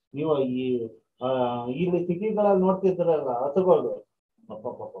healthy. ನೀವು ಇಲ್ಲಿ ಸಿಟಿಗಳಲ್ಲಿ ನೋಡ್ತಿದ್ರಲ್ಲ ಹಸುಗಳು,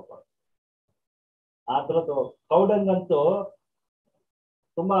 ಅದ್ರದ್ದು ಕೌಡಂಗಂತೂ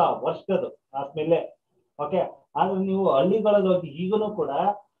ತುಂಬಾ ವರ್ಸ್ಟ್ ಅದು ಆ ಸ್ಮೆಲ್ಲೆ. ಓಕೆ, ಆದ್ರೆ ನೀವು ಹಳ್ಳಿಗಳಲ್ಲಿ ಹೋಗಿ ಈಗಲೂ ಕೂಡ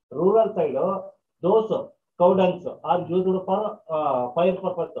rural side those ಕೌಡಂಗ್ಸ್ are used for fire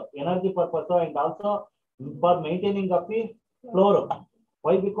purpose, energy purpose and also for maintaining of the floor.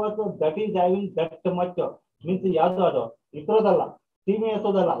 Why because that is having that much means ಯಾವ್ದು ಅದು ಇದ್ರದಲ್ಲ, ಸೀಮೆ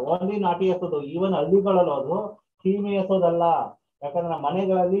ಹಸೋದಲ್ಲ, ಓನ್ಲಿ ನಾಟಿ ಹಸೋದು. ಈವನ್ ಹಳ್ಳಿಗಳಲ್ಲಿ ಅದು ಸೀಮೆ ಹಸೋದಲ್ಲ, ಯಾಕಂದ್ರೆ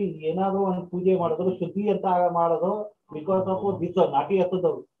ಮನೆಗಳಲ್ಲಿ ಏನಾದ್ರು ಒಂದು ಪೂಜೆ ಮಾಡಿದ್ರು ಶುದ್ಧಿ ಅಂತ ಮಾಡೋದು ಬಿಕಾಸ್ ಆಫ್ ದಿಸ್ ನಾಟಿ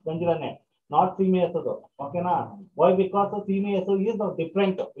ಹಸೋದು ಗಂಜಿರನ್ನೇ, ನಾಟ್ ಸೀಮೆ ಹಸೋದು. ಓಕೆನಾ, ವೈ ಬಿಕಾಸ್ ಸೀಮೆ ಹಸು is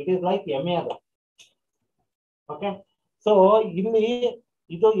different, it is like ಎಮ್ಮೆ ಅದು. ಓಕೆ, ಸೊ ಇಲ್ಲಿ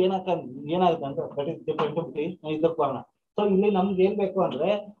ಇದು ಏನಾಗುತ್ತೆ ಅಂತ ದಟ್ ಈಸ್ ಡಿಫರೆಂಟ್ ಇದಕ್ಕೆ ಕಾರಣ. ಸೊ ಇಲ್ಲಿ ನಮ್ಗೆ ಏನ್ ಬೇಕು ಅಂದ್ರೆ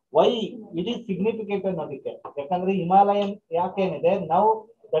ವೈ ಇಟ್ ಈಸ್ ಸಿಗ್ನಿಫಿಕೆಂಟ್ ಅನ್ನೋದಕ್ಕೆ, ಯಾಕಂದ್ರೆ ಹಿಮಾಲಯನ್ ಯಾಕೇನಿದೆ ನಾವು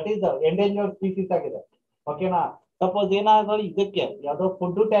ದಟ್ ಈಸ್ ಎಂಡೇಂಜರ್ಡ್ ಸ್ಪೀಸೀಸ್ ಆಗಿದೆ. ಓಕೆನಾ, ಸಪೋಸ್ ಏನಾದ್ರು ಇದಕ್ಕೆ ಯಾವ್ದೋ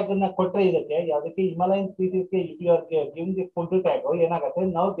ಫುಡ್ ಟ್ಯಾಗ್ ಅನ್ನ ಕೊಟ್ರೆ ಇದಕ್ಕೆ ಯಾವ್ದಕ್ಕೆ Himalayan ಸ್ಪೀಸೀಸ್ಗೆ giving the food tag ಏನಾಗುತ್ತೆ,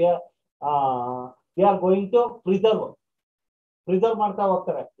 ನಾವು they are going to preserve ಮಾಡ್ತಾ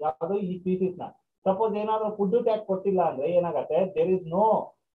ಹೋಗ್ತಾರೆ ಯಾವ್ದು ಈ ಸ್ಪೀಸೀಸ್ ನ. ಸಪೋಸ್ ಏನಾದ್ರು ಫುಡ್ ಟ್ಯಾಗ್ ಕೊಟ್ಟಿಲ್ಲ ಅಂದ್ರೆ ಏನಾಗುತ್ತೆ, there is no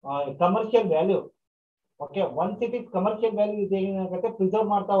commercial value. Okay, once it is commercial value ಇದೆ ಏನಾಗುತ್ತೆ ಪ್ರಿಸರ್ವ್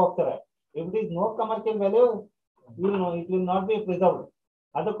ಮಾಡ್ತಾ ಹೋಗ್ತಾರೆ. If it is no commercial value it will not be preserved.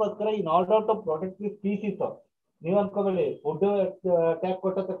 ಅದಕ್ಕೋಸ್ಕರ in order to protect the species, ನೀವ್ ಅನ್ಕೋಬೇಡಿ food tag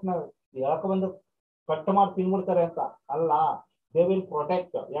ಕೊಟ್ಟ ತಕ್ಷಣ ಯಾಕೆ ಬಂದು ಕಟ್ ಮಾಡಿ ತಿನ್ಬಿಡ್ತಾರೆ ಅಂತ ಅಲ್ಲ, ದೇ ವಿಲ್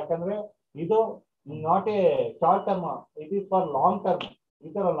ಪ್ರೊಟೆಕ್ಟ್. ಯಾಕಂದ್ರೆ ಇದು not A short term, it is for long term. ಈ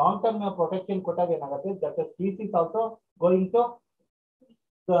ತರ ಲಾಂಗ್ ಟರ್ಮ್ ಪ್ರೊಟೆಕ್ಷನ್ ಕೊಟ್ಟಾಗ ಏನಾಗುತ್ತೆ that species also going to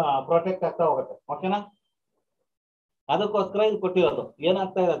protect ಆಗ್ತಾ ಹೋಗುತ್ತೆ. ಓಕೆನಾ? ಅದಕ್ಕೋಸ್ಕರ ಇದು ಕೊಟ್ಟಿರೋದು.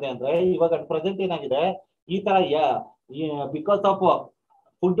 ಏನಾಗ್ತಾ ಇರೋದೆ ಅಂದ್ರೆ ಇವಾಗ ಪ್ರೆಸೆಂಟ್ ಏನಾಗಿದೆ, ಈ ತರ ಬಿಕಾಸ್ ಆಫ್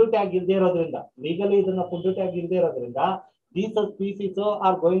ಫುಡ್ ಟ್ಯಾಗ್ ಇಲ್ಲದೆ ಇರೋದ್ರಿಂದ, ಲೀಗಲಿ ಇದನ್ನ ಫುಡ್ ಟ್ಯಾಗ್ ಇಲ್ಲದೆ ಇರೋದ್ರಿಂದ these species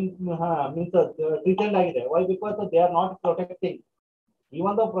are going means ಥ್ರೀಟೆಂಡ್ ಆಗಿದೆ. Y? Because they are not protecting.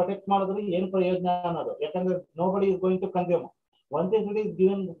 ಇವೊಂದು protect ಮಾಡಿದ್ರೆ ಏನು ಪ್ರಯೋಜನ ಅನ್ನೋದು, ಯಾಕಂದ್ರೆ nobody is going to consume. Once it is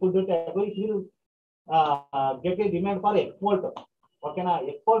given food tag, it will get A demand for export. ಓಕೆನಾ?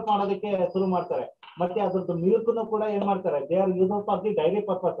 Export ಮಾಡೋದಕ್ಕೆ ಶುರು ಮಾಡ್ತಾರೆ. ಮತ್ತೆ ಅದ್ರದ್ದು ಮಿಲ್ಕ್ನು ಕೂಡ ಏನ್ ಮಾಡ್ತಾರೆ, they are use for the dairy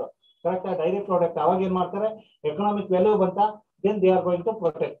purpose. Correct? Dairy product. ಅವಾಗ ಏನ್ ಮಾಡ್ತಾರೆ, ಎಕನಾಮಿಕ್ ವ್ಯಾಲ್ಯೂ ಬಂತ, then they are going to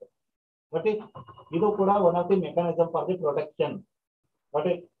protect. But ಇದು ಕೂಡ one of the mechanism for the protection. But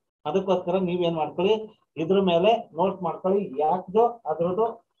ಅದಕ್ಕೋಸ್ಕರ ನೀವೇನ್ ಮಾಡ್ಕೊಳ್ಳಿ, ಇದ್ರ ಮೇಲೆ ನೋಟ್ ಮಾಡ್ಕೊಳ್ಳಿ, ಯಾಕ್ದು ಅದ್ರದ್ದು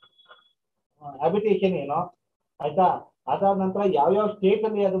ಹ್ಯಾಬಿಟೇಷನ್ ಏನು, ಆಯ್ತಾ? ಅದಾದ ನಂತರ ಯಾವ್ಯಾವ ಸ್ಟೇಟ್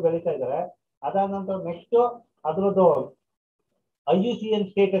ಅಲ್ಲಿ ಅದು ಬೆಳೀತಾ ಇದಾರೆ, ಅದಾದ ನಂತರ ನೆಕ್ಸ್ಟ್ ಅದ್ರದ್ದು IUCN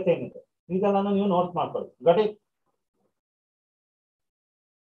ಸ್ಟೇಟಸ್ ಏನಿದೆ, ಇದೆಲ್ಲ ನೀವು ನೋಟ್ ಮಾಡ್ಕೊಳ್ಳಿ. ಗಟ್ ಇಟ್?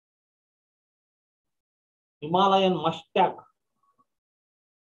 ಹಿಮಾಲಯನ್ ಮಸ್ಟ್ಯಾಕ್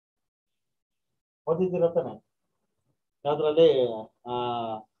ಓದಿದಿರತ್ತಾನೆ ಯಾವ್ದ್ರಲ್ಲಿ?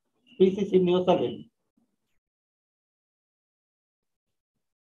 PCC ನ್ಯೂಸ್ ಅಲ್ಲಿ.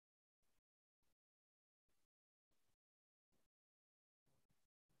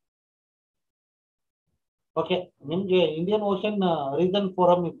 ಓಕೆ, ನಿಮ್ಗೆ ಇಂಡಿಯನ್ ಓಷನ್ ರೀಜನ್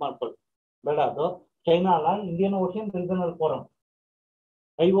ಫೋರಮ್ ಇದು ಮಾಡ್ಕೊಳ್ಳಿ. ಬೇಡ, ಅದು ಚೈನಾ ಅಲ್ಲ, Indian ocean regional forum,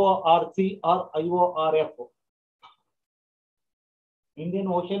 IORC R IORF, Indian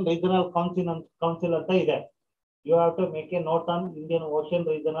ocean regional council ಅಂತ ಇದೆ. You have to make a note on Indian Ocean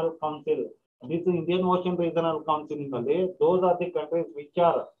Regional Council. This Indian Ocean Regional Council ನಲ್ಲಿ those are the countries which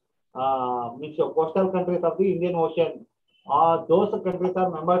are which coastal countries of the Indian Ocean. Those countries are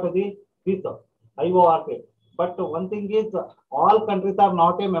member to the this IORC. But one thing is, all countries are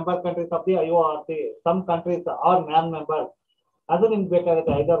not a member countries of the IORC. Some countries are non-members. ಅದು ನಿಮ್ಗೆ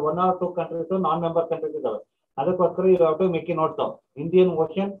ಬೇಕಾಗುತ್ತೆ. either 1 or 2 countries non-member countries ಇದಾವೆ. ಅದಕ್ಕೋಸ್ಕರ you have to make a note of Indian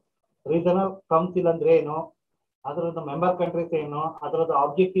Ocean Regional Council ಅಂದ್ರೆ ಏನು, ಅದರದ್ದು member countries ಏನು, ಅದರದ್ದು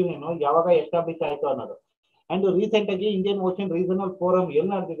ಆಬ್ಜೆಕ್ಟಿವ್ ಏನು, ಯಾವಾಗ ಎಸ್ಟಾಬ್ಲಿಷ್ ಆಯ್ತು ಅನ್ನೋದು. ಅಂಡ್ ರೀಸೆಂಟ್ ಆಗಿ ಇಂಡಿಯನ್ ಓಷನ್ ರೀಜನಲ್ ಫೋರಮ್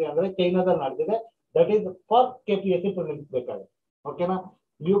ಎಲ್ಲಿ ನಡೆದಿದೆ ಅಂದ್ರೆ ಚೈನಾದಲ್ಲಿ ನಡೆದಿದೆ. That is for KPSC prelims ಬೇಕಾಗುತ್ತೆ. ಓಕೆನಾ?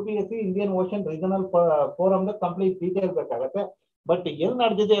 UPSC Indian ocean regional forum complete detail ಬೇಕಾಗುತ್ತೆ. ಬಟ್ ಎಲ್ಲಿ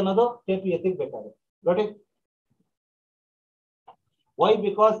ನಡೆದಿದೆ ಅನ್ನೋದು KPSC ಬೇಕಾಗುತ್ತೆ. But why?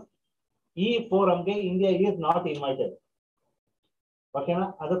 ಬಿಕಾಸ್ ಈ ಫೋರಮ್ಗೆ ಇಂಡಿಯಾ ಈಸ್ ನಾಟ್ ಇನ್ವೈಟೆಡ್. ಓಕೆನಾ?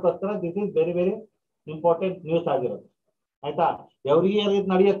 ಅದಕ್ಕೋಸ್ಕರ this is very very important news ಆಗಿರೋದು. ಆಯ್ತಾ? ಎವ್ರಿ ಇಯರ್ ಇದು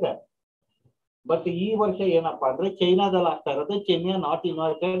ನಡೆಯುತ್ತೆ. ಬಟ್ ಈ ವರ್ಷ ಏನಪ್ಪಾ ಅಂದ್ರೆ ಚೈನಾದಲ್ಲಿ ಆಗ್ತಾ ಇರೋದು. China not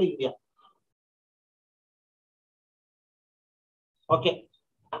invited India. Okay,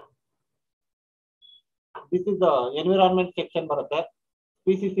 this is the environment section ಬರುತ್ತೆ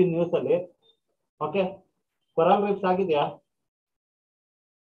PCC ನ್ಯೂಸ್ ಅಲ್ಲಿ. ಓಕೆ, ಕೊರಲ್ ರೀಫ್ಸ್ ಆಗಿದೆಯಾ?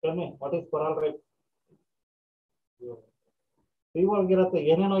 What is coral reef? C ಒಳಗಿರುತ್ತೆ,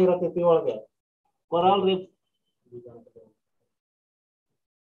 ಏನೇನೋ ಇರುತ್ತೆ ಸಿ ಒಳಗೆ. ಕೊರಲ್ ರೀಫ್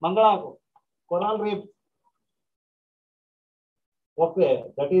ಮಂಗಳ coral reef. Okay,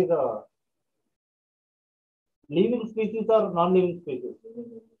 that is living species R non living species?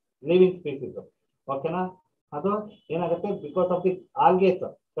 Living species. ಓಕೆನಾ? ಅದು ಏನಾಗುತ್ತೆ, ಬಿಕಾಸ್ ಆಫ್ ದಿ ಆಲ್ಗೇಸ್.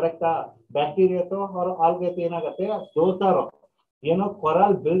 ಕರೆಕ್ಟಾ? ಬ್ಯಾಕ್ಟೀರಿಯಾಸ್ ಆರ್ ಆಲ್ಗೇಸ್ ಏನಾಗುತ್ತೆ, ದೋಸಾರು ಏನೋ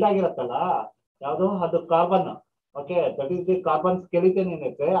ಕೊರಲ್ ಬಿಲ್ಡ್ ಆಗಿರತ್ತಲ್ಲ, ಯಾವುದು ಅದು carbon. Okay, that is the carbon skeleton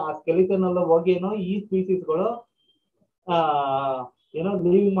ಏನಿದೆ, ಆ ಸ್ಕೆಲಿಟನ್ ಅಲ್ಲಿ ಹೋಗಿ ಏನೋ ಈ ಸ್ಪೀಸೀಸ್ಗಳು ಏನೋ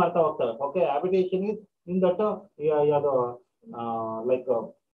ಲಿವಿಂಗ್ ಮಾಡ್ತಾ ಹೋಗ್ತವೆ. Okay, habitation is in that ಯಾವುದು ಲೈಕ್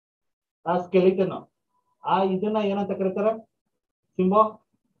ಆ ಸ್ಕೆಲಿಟನ್. ಆ ಇದನ್ನ ಏನಂತ ಕರೀತಾರೆ? ಸಿಂಬೋ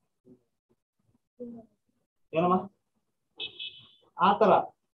ಏನಮ್ಮ? ಆ ತರ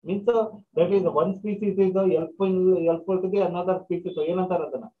means that is one species is helpful to the another species. ಏನಂತಾರೆ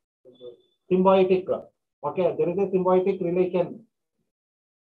ಅದನ್ನ? ಸಿಂಬಾಯಿಟಿಕ್. Okay, there is A ಸಿಂಬಾಯಿಟಿಕ್ relation.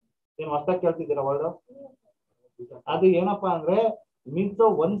 ಏನ್ ಹೊಸದಾಗಿ ಕೇಳ್ತಿದ್ದೀರಾ ವರ್ಡ್? ಅದು ಏನಪ್ಪಾ ಅಂದ್ರೆ means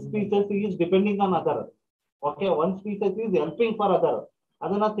one species is depending on other. Okay, one species is helping for other.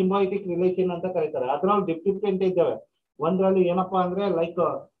 ಅದನ್ನ ಸಿಂಬಾಯಿಟಿಕ್ relation ಅಂತ ಕರೀತಾರೆ. ಅದ್ರಲ್ಲಿ ಡಿಫ್ರೆಂಟ್ ಇದ್ದಾವೆ. ಒಂದ್ರಲ್ಲಿ ಏನಪ್ಪಾ ಅಂದ್ರೆ ಲೈಕ್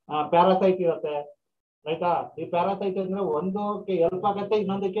ಪ್ಯಾರಾಸೈಟ್ ಇರುತ್ತೆ. ಆಯ್ತಾ? ಈ ಪ್ಯಾರಾಸೈಟ್ ಅಂದ್ರೆ ಒಂದಕ್ಕೆ ಹೆಲ್ಪ್ ಆಗತ್ತೆ,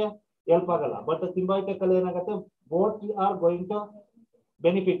 ಇನ್ನೊಂದಕ್ಕೆ ಹೆಲ್ಪ್ ಆಗಲ್ಲ. ಬಟ್ ಸಿಂಬಾಯಿಟಿಕ್ ಅಲ್ಲಿ ಏನಾಗುತ್ತೆ, both are going to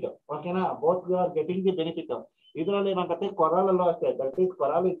benefit. ಓಕೆನಾ? Both you are getting the benefit. ಇದರಲ್ಲಿ ಏನಾಗುತ್ತೆ, ಕೊರಲ್ ಅಲ್ಲೂ ಅಷ್ಟೇ. That is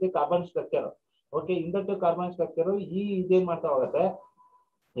coral is the carbon structure. Okay, ಇಂದಟ್ಟು carbon structure ಈ ಇದೇನ್ ಮಾಡ್ತಾ ಹೋಗುತ್ತೆ,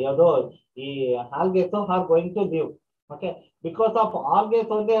 ಯಾವುದು ಈ ಆಲ್ಗೇಸ್ are going to live. Okay, because of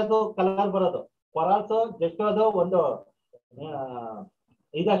ಆಲ್ಗೇಸ್ ಒಂದೇ ಅದು ಕಲರ್ ಬರೋದು. ಕೊರಲ್ಸ್ ಜಸ್ಟ್ ಅದು ಒಂದು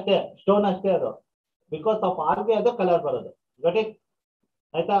ಇದಷ್ಟೇ ಸ್ಟೋನ್ ಅಷ್ಟೇ ಅದು. ಬಿಕಾಸ್ ಆಫ್ ಆರ್ಗೆ ಅದು ಕಲರ್ ಬರೋದು. ಗಟ್ ಇಟ್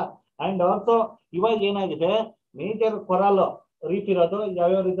ಆಯ್ತಾ. ಅಂಡ್ ಆಲ್ಸೋ ಇವಾಗ ಏನಾಗಿದೆ, ಮೇಜರ್ ಕೊರಾಲ್ ರೀಫ್ ಇರೋದು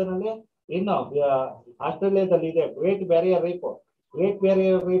ಯಾವ್ಯಾವ ರೀಸನಲ್ಲಿ, ಇನ್ನು ಆಸ್ಟ್ರೇಲಿಯಾದಲ್ಲಿ ಇದೆ great barrier reef. Great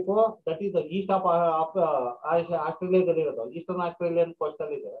barrier reef that is East of ಆಸ್ಟ್ರೇಲಿಯಾದಲ್ಲಿ ಇರೋದು, ಈಸ್ಟರ್ನ್ ಆಸ್ಟ್ರೇಲಿಯನ್ ಕೋಸ್ಟ್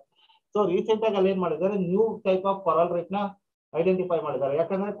ಅಲ್ಲಿ ಇದೆ. ಸೊ ರೀಸೆಂಟ್ ಆಗಿ ಅಲ್ಲಿ ಏನ್ ಮಾಡಿದ್ದಾರೆ, ನ್ಯೂ ಟೈಪ್ ಆಫ್ ಕೊರಾಲ್ ರೀಫ್ ನ ಐಡೆಂಟಿಫೈ ಮಾಡಿದ್ದಾರೆ.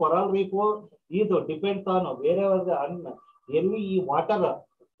 ಯಾಕಂದ್ರೆ ಕೊರಾಲ್ ರೀಫ್ ಇದು ಡಿಪೆಂಡ್ಸ್ ಆನ್ ಬೇರೆ ಎಲ್ಲಿ ಈ ವಾಟರ್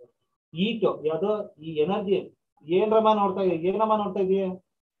ಹೀಟ್ ಯಾವ್ದು ಈ ಎನರ್ಜಿ. ಏನಮ್ಮ ನೋಡ್ತಾ ಇದೀಯ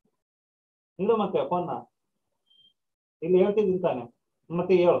ಇಡು ಮತ್ತೆ ಫೋನ್ನ ಇಲ್ಲಿ ಹೇಳ್ತಿದ್ದೀನಿ ತಾನೆ,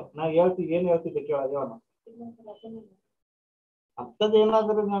 ಮತ್ತೆ ಹೇಳು. ನಾ ಏನ್ ಹೇಳ್ತಿದ್ದೆ ಕೇಳ ದೇವನ ಅಂತದ್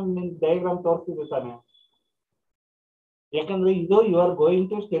ಏನಾದ್ರೂ ನಾನು ನಿನ್ ಡಯಾಗ್ರಾಮ್ ತೋರಿಸ್ತಿದ್ದೆ ತಾನೆ. ಯಾಕಂದ್ರೆ ಇದು you are going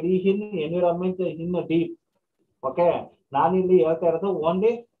to study in environment in deep. Okay, ನಾನಿಲ್ಲಿ ಹೇಳ್ತಾ ಇರೋದು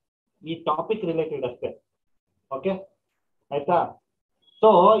ಓನ್ಲಿ ಈ ಟಾಪಿಕ್ ರಿಲೇಟೆಡ್ ಅಷ್ಟೇ. ಓಕೆ ಆಯ್ತಾ. ಸೊ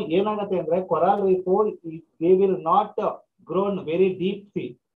ಏನಾಗತ್ತೆ ಅಂದ್ರೆ ಕೊರಾಲ್ reef they will not grown very deep C.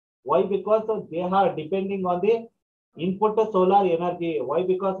 Y? Because they are depending on the input solar energy. Y?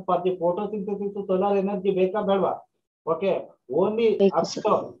 Because for the photosynthesis solar energy ಬೇಕಾ ಬೇಡವಾ? ಓಕೆ, ಓನ್ಲಿ ಅಪ್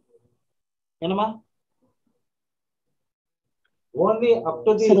ಟು ಏನಮ್ಮ only up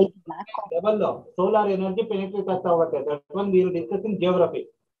to the level solar energy penetrate ಆಗ್ತಾ ಹೋಗುತ್ತೆ. That one we will discuss in geography.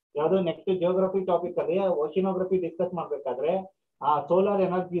 ಯಾವುದು next geography topic ಅಲ್ಲಿ ಓಷಿನೋಗ್ರಫಿ discuss ಮಾಡ್ಬೇಕಾದ್ರೆ ಆ solar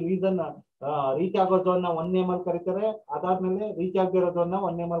energy reach ಆಗೋ ಝೋನ್ ನ 1 nm ಅಲ್ಲಿ ಕರೀತಾರೆ. ಅದಾದ್ಮೇಲೆ ರೀಚ್ ಆಗದಿರೋ ಝೋನ್ ನ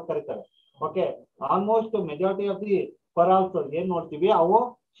 1 nm ಅಲ್ಲಿ ಕರೀತಾರೆ. Okay, almost majority of the ಕೊರಾಲ್ಸ್ ಏನ್ ನೋಡ್ತೀವಿ ಅವು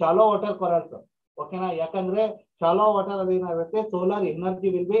ಶಾಲೋ ವಾಟರ್ ಕೊರಾಲ್ಸ್. ಓಕೆನಾ. ಯಾಕಂದ್ರೆ ಶಾಲೋ ವಾಟರ್ ಅಲ್ಲಿ ಏನಾಗುತ್ತೆ, solar energy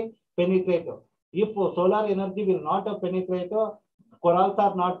will be penetrate. If solar energy will not penetrate, ಕೊರಾಲ್ಸ್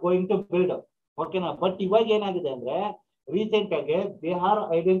R not going to build. ಓಕೆನಾ. ಬಟ್ ಇವಾಗ ಏನಾಗಿದೆ ಅಂದ್ರೆ ರೀಸೆಂಟ್ ಆಗಿ they are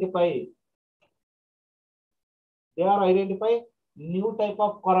identify new type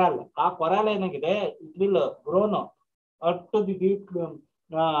of ಕೊರಾಲ್. ಆ ಕೊರಾಲ್ ಏನಾಗಿದೆ, it will grown up to the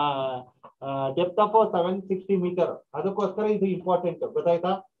depth of 760 metre. ಅದಕ್ಕೋಸ್ಕರ ಇದು important.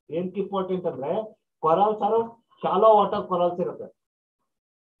 ಗೊತ್ತಾಯ್ತಾ? ಏನಕ್ಕೆ ಇಂಪಾರ್ಟೆಂಟ್ ಅಂದ್ರೆ ಕೊರಾಲ್ಸ್ ಆರ್ ಶಾಲೋ ವಾಟರ್ ಕೊರಾಲ್ಸ್ ಇರುತ್ತೆ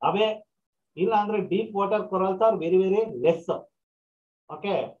ಅವೇ. ಇಲ್ಲ ಅಂದ್ರೆ deep water ಕೊರಾಲ್ಸ್ are very very less.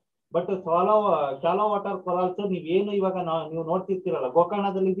 Okay, but shallow water ಕೊರಾಲ್ಸ್ ನೀವೇನು ಇವಾಗ ನೀವು ನೋಡ್ತಿರ್ತೀರಲ್ಲ,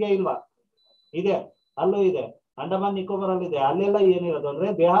 ಗೋಕರ್ಣದಲ್ಲಿ ಇದೆಯಾ ಇಲ್ವಾ? ಇದೆ, ಅಲ್ಲೂ ಇದೆ, ಅಂಡಮಾನ್ ನಿಕೋಬಾರ್ ಅಲ್ಲಿ ಇದೆ. ಅಲ್ಲೆಲ್ಲ ಏನಿರೋದು ಅಂದ್ರೆ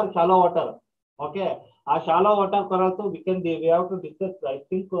they are shallow water. Okay, ಆ shallow water ಕೊರಾಲ್ಸ್ we have to discuss. I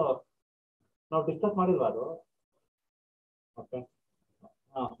think ನಾವು ಡಿಸ್ಕಸ್ ಮಾಡಿಲ್ವಾ ಅದು? ಓಕೆ,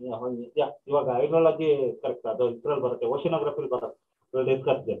 ಇವಾಗ ಹೈಡ್ರಾಲಜಿ ಕರೆಕ್ಟ್, ಅದು ಇದ್ರಲ್ಲಿ ಬರುತ್ತೆ, ಓಷಿನೋಗ್ರಫಿ ಬರುತ್ತೆ.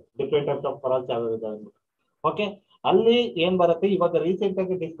 ಡಿಸ್ಕಸ್ ಡಿಫ್ರೆಂಟ್ ಟೈಪ್ಸ್ ಆಫ್ ಕೊರಾಲ್ಸ್ ಯಾವ್ಯಾವ. ಓಕೆ, ಅಲ್ಲಿ ಏನ್ ಬರುತ್ತೆ, ಇವಾಗ ರೀಸೆಂಟ್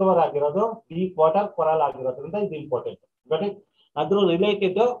ಆಗಿ ಡಿಸ್ಕವರ್ ಆಗಿರೋದು ಡೀಪ್ ವಾಟರ್ ಕೊರಾಲ್ ಆಗಿರೋದ್ರಿಂದ ಇದು ಇಂಪಾರ್ಟೆಂಟ್. ಬಟ್ ಅದ್ರ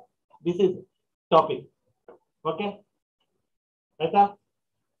related this is topic. Okay ಆಯ್ತಾ.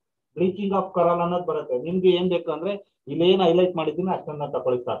 ಬ್ಲೀಚಿಂಗ್ ಆಫ್ ಕೊರಾಲ್ ಅನ್ನೋದು ಬರುತ್ತೆ. ನಿಮ್ಗೆ ಏನ್ ಬೇಕು ಅಂದ್ರೆ ಇಲ್ಲೇನ್ ಹೈಲೈಟ್ ಮಾಡಿದ್ದೀನಿ ಅಷ್ಟನ್ನ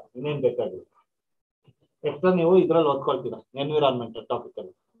ತಗೊಳ್ಳಿ ಸಾಕು, ಇನ್ನೇನ್ ಬೇಕಾಗಿಲ್ಲ. ಎಕ್ಸ್ಟ್ರಾ ನೀವು ಇದ್ರಲ್ಲಿ ಓದ್ಕೊಳ್ತೀರಾ ಎನ್ವಿರಾನ್ಮೆಂಟ್ ಟಾಪಿಕ್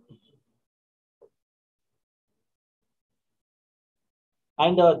ಅಲ್ಲಿ.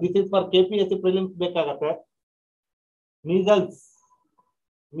 And this is for KPSC prelims ಬೇಕಾಗತ್ತೆ. ಮೀಸಲ್ಸ್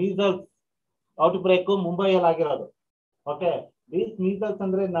ಔಟ್ ಬ್ರೇಕ್ ಮುಂಬೈಯಲ್ಲಿ ಆಗಿರೋದು. ಓಕೆ, ದೀಸ್ ಮೀಸಲ್ಸ್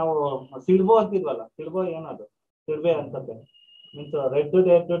ಅಂದ್ರೆ ನಾವು ಸಿಡ್ಬೋ ಅಂತಿದ್ವಲ್ಲ, ಸಿಡ್ಬೋ ಏನದು? ಸಿಡ್ಬೆ ಅನ್ಸುತ್ತೆ. ಮೀನ್ಸ್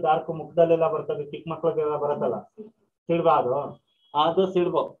ರೆಡ್ ಡಾರ್ಕ್ ಮುಖದಲ್ಲೆಲ್ಲ ಬರ್ತದೆ, ಚಿಕ್ಕ ಮಕ್ಳಿಗೆಲ್ಲ ಬರುತ್ತಲ್ಲ ಸಿಡ್ಬಾ, ಅದು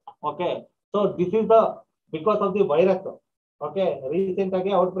ಸಿಡ್ಬೋ. Okay, so this is the because of the virus. Okay, recent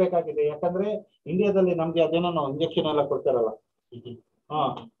ಆಗಿ ಔಟ್ ಬ್ರೇಕ್ ಆಗಿದೆ. ಯಾಕಂದ್ರೆ ಇಂಡಿಯಾದಲ್ಲಿ ನಮ್ಗೆ ಅದೇನೋ ನಾವು ಇಂಜೆಕ್ಷನ್ ಎಲ್ಲ ಕೊಡ್ತಾರಲ್ಲ,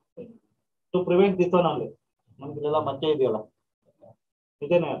 to prevent this one only. ನಮ್ಗೆಲ್ಲ ಮಚ್ಚೆ ಇದೆಯಲ್ಲ,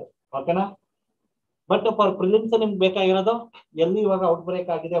 ಇದೇನೆ ಅದು. ಓಕೆನಾ. ಬಟ್ ಫಾರ್ ಪ್ರಿಲಿಮ್ಸ್ ನಿಮ್ಗೆ ಬೇಕಾಗಿರೋದು ಎಲ್ಲಿ ಇವಾಗ ಔಟ್ ಬ್ರೇಕ್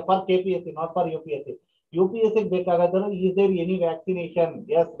ಆಗಿದೆ for KPSC, not for UPSC. UPSC ಬೇಕಾಗಾದ್ರೆ is there any vaccination?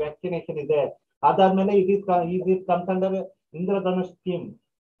 S, vaccination ಇದೆ. ಅದಾದ್ಮೇಲೆ it is ಕನ್ಸಂಡರ್ Indradhanush scheme.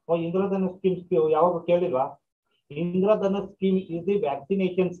 Indradhanush scheme ಯಾವಾಗ ಕೇಳಿಲ್ವಾ? Indradhanush scheme is the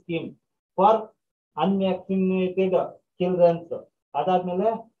vaccination scheme for ಅನ್ವ್ಯಾಕ್ಸಿನೇಟೆಡ್ children's. ಅದಾದ್ಮೇಲೆ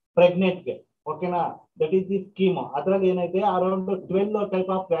ಪ್ರೆಗ್ನೆಂಟ್ಗೆ. ಓಕೆನಾ, ದಟ್ ಈಸ್ ದಿ ಸ್ಕೀಮ್. ಅದ್ರಲ್ಲಿ ಏನೈತೆ, ಅರೌಂಡ್ 12 ಟೈಪ್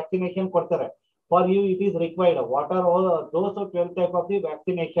ಆಫ್ ವ್ಯಾಕ್ಸಿನೇಷನ್ ಕೊಡ್ತಾರೆ. For you it is required. What are those 12 type of the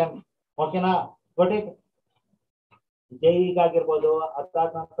vaccination? ಓಕೆನಾ, but it ಜೈಗಾಗಿರ್ಬೋದು,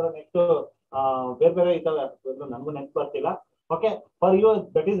 ಅದಾದ ನಂತರ next ಬೇರೆ ಬೇರೆ ಇದ್ದಾವೆ, ನಮಗೂ ನೆಕ್ಸ್ಟ್ ಬರ್ತಿಲ್ಲ. Okay, for you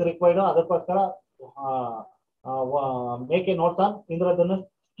that is required. ಅದಕ್ಕೋಸ್ಕರ make A notes on Indradhanush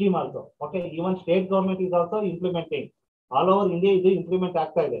scheme also. Okay, even state government is also implementing. All over India ಇದು ಇಂಪ್ಲಿಮೆಂಟ್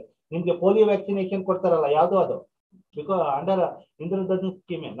ಆಗ್ತಾ ಇದೆ. ನಿಮ್ಗೆ ಪೋಲಿಯೋ ವ್ಯಾಕ್ಸಿನೇಷನ್ ಕೊಡ್ತಾರಲ್ಲ, ಯಾವ್ದು ಅದು? Because under Indradhanush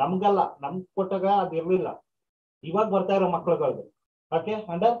scheme. ನಮ್ಗಲ್ಲ, ನಮ್ಗೆ ಕೊಟ್ಟಾಗ ಅದು ಇರ್ಲಿಲ್ಲ. ಇವಾಗ ಬರ್ತಾ ಇರೋ ಮಕ್ಕಳುಗಳಿಗೆ. Okay,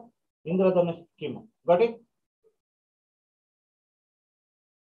 under Indradhanush scheme. Got it?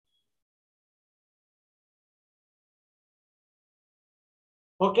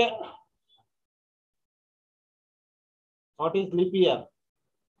 Okay. What is leap year?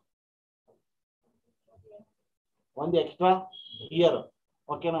 ಒಂದು ಎಕ್ಸ್ಟ್ರಾ ಇಯರ್.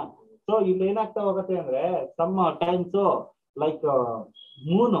 ಓಕೆನಾ? ಸೊ ಇಲ್ಲಿ ಏನಾಗ್ತಾ ಹೋಗುತ್ತೆ ಅಂದ್ರೆ some times like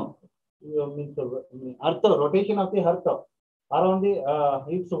Moon means earth rotation of the earth around the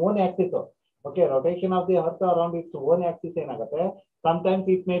its own Axis. Okay, rotation of the earth around its own Axis ಏನಾಗುತ್ತೆ, sometimes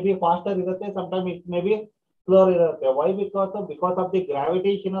it may be faster ಇರುತ್ತೆ, sometime it may be ಸ್ಲೋರ್ ಇರುತ್ತೆ. Y? Because of the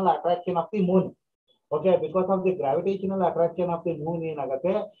gravitational attraction of the Moon. Okay, because of the gravitational attraction of the moon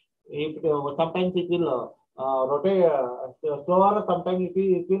ಏನಾಗುತ್ತೆ, if sometimes it will rotate slower, sometimes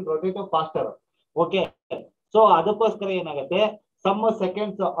it will rotate faster. Okay, so ಅದಕ್ಕೋಸ್ಕರ ಏನಾಗುತ್ತೆ, some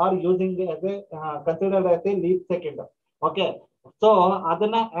seconds are using as a considered as a leap second. Okay, so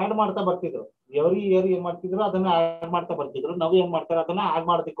ಅದನ್ನ add ಮಾಡ್ತಾ ಬರ್ತಿದ್ರು, every year ಏನ್ ಮಾಡ್ತಿದ್ರು ಅದನ್ನ add ಮಾಡ್ತಾ ಬರ್ತಿದ್ರು. ನಾವು ಏನ್ ಮಾಡ್ತಾರೆ ಅದನ್ನ ಆಡ್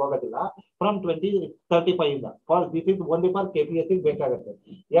ಮಾಡೋದಕ್ಕೆ ಹೋಗೋದಿಲ್ಲ ಫ್ರಮ್ 2035 ಇಂದ. For this is only for KPSC ಬೇಕಾಗುತ್ತೆ.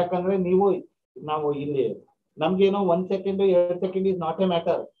 ಯಾಕಂದ್ರೆ ನಾವು ಇಲ್ಲಿ ನಮ್ಗೇನೋ 1 second 2 seconds is not a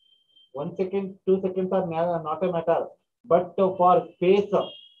matter, 1 second 2 seconds are not a matter, but for space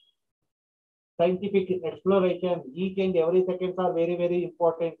scientific exploration each and every seconds are very very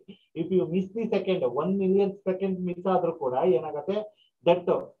important. If you miss the second, 1 million seconds miss ಆದ್ರೂ ಕೂಡ ಏನಾಗುತ್ತೆ, that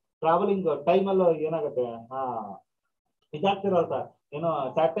traveling time ಅಲ್ಲಿ ಏನಾಗುತ್ತೆ, ಇದಾಗ್ತಿರಲ್ಲ ಏನೋ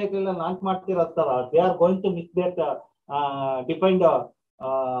satellite ಎಲ್ಲ launch ಮಾಡ್ತಿರತ್ತಲ್ಲ, they are going to miss that defined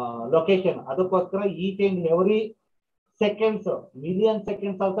location. ಅದಕ್ಕೋಸ್ಕರ each and every seconds, million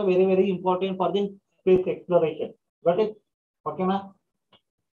seconds also very very important for the space exploration. But it ಓಕೆನಾ?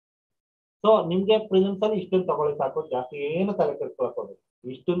 So ನಿಮ್ಗೆ ಪ್ರಿಲಿಮ್ಸ್ ಅಲ್ಲಿ ಇಷ್ಟೊಂದು ತಗೊಳ್ಳಿ ಸಾಕು, ಜಾಸ್ತಿ ಏನು ತಲೆ ಕೆಡಿಸ್ಕೊಳ್ಳೋದು,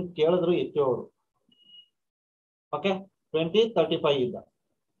 ಇಷ್ಟೊಂದು ಕೇಳಿದ್ರು ಹೆಚ್ಚು ಅವರು. ಓಕೆ, 2035 ಇಂದ.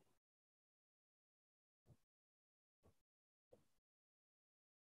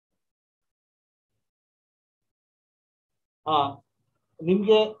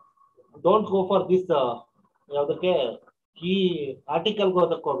 ನಿಮ್ಗೆ ಡೋಂಟ್ ಗೋ ಫಾರ್ ದಿಸ್ ಯಾವ್ದಕ್ಕೆ ಈ ಆರ್ಟಿಕಲ್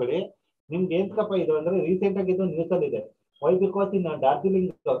ಓದಕ್ಕೆ ಹೋಗಬೇಡಿ. ನಿಮ್ಗೆ ಏನ್ಕಪ್ಪ ಇದು ಅಂದ್ರೆ ರೀಸೆಂಟ್ ಆಗಿ ಇದು ನ್ಯೂಸ್ ಅಲ್ಲಿ ಇದೆ. Y? Because in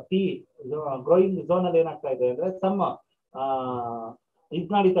Darjeeling tea growing zone ಅಲ್ಲಿ ಏನಾಗ್ತಾ ಇದೆ ಅಂದ್ರೆ ಸಮ್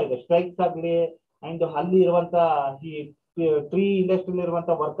ಇದ್ ನಡೀತಾ ಇದೆ, ಸ್ಟ್ರೈಕ್ಸ್ ಆಗ್ಲಿ ಅಂಡ್ ಅಲ್ಲಿ ಇರುವಂತ ಈ ಟ್ರೀ ಇಂಡಸ್ಟ್ರಿಯಲ್ಲಿ ಇರುವಂತ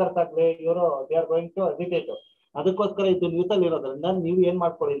ವರ್ಕರ್ಸ್ ಆಗ್ಲಿ, ಇವರು they are going to agitate. ಅದಕ್ಕೋಸ್ಕರ ಇದು ನ್ಯೂಸ್ ಅಲ್ಲಿ ಇರೋದ್ರಿಂದ ನೀವು ಏನ್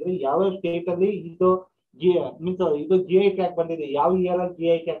ಮಾಡ್ಕೊಂಡಿದ್ರಿ, ಯಾವ ಸ್ಟೇಟ್ ಅಲ್ಲಿ ಇದು ಮೀನ್ಸ್ ಇದು GI ಟ್ಯಾಗ್ ಬಂದಿದೆ, ಯಾವ ಇಯರ್ ಅಲ್ಲಿ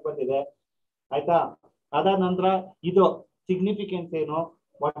GI ಟ್ಯಾಗ್ ಬಂದಿದೆ, ಆಯ್ತಾ? ಅದಾದ ನಂತರ ಇದು ಸಿಗ್ನಿಫಿಕೆನ್ಸ್ ಏನು,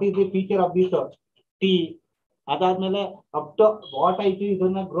 what is the feature of this tea, ಅದಾದ್ಮೇಲೆ ಅಪ್ ಟು ವಾಟ್ ಐತಿ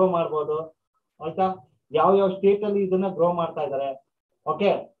ಇದನ್ನ ಗ್ರೋ ಮಾಡ್ಬೋದು, ಆಯ್ತಾ? ಯಾವ ಯಾವ ಸ್ಟೇಟ್ ಅಲ್ಲಿ ಇದನ್ನ ಗ್ರೋ ಮಾಡ್ತಾ ಇದ್ದಾರೆ.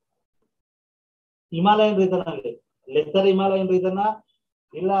 ಓಕೆ, ಹಿಮಾಲಯನ್ ರೀಸನ್ ಅಲ್ಲಿ ಲೆಸ್ಸರ್ ಹಿಮಾಲಯನ್ ರೀಸನ್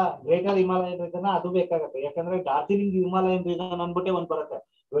ಇಲ್ಲ ಗ್ರೇಟರ್ ಹಿಮಾಲಯನ್ ರೀಸನ್ ಅದು ಬೇಕಾಗುತ್ತೆ. ಯಾಕಂದ್ರೆ ಡಾರ್ಜಿಲಿಂಗ್ ಹಿಮಾಲಯನ್ ರೀಸನ್ ಅಂದ್ಬಿಟ್ಟೆ ಒಂದ್ ಬರುತ್ತೆ.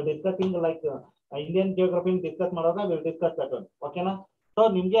 Discussing like Indian geography discuss ಮಾಡುವಾಗ ವಿಲ್ ಡಿಸ್ಕಸ್ ದಟ್ ಒನ್. ಓಕೆನಾ? ಸೊ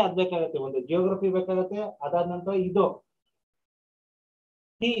ನಿಮ್ಗೆ ಅದ್ ಬೇಕಾಗುತ್ತೆ, ಒಂದು ಜಿಯೋಗ್ರಫಿ ಬೇಕಾಗುತ್ತೆ. ಅದಾದ ನಂತರ ಇದು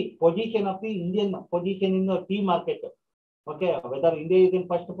T position of the Indian position in T market. Okay, weather India is in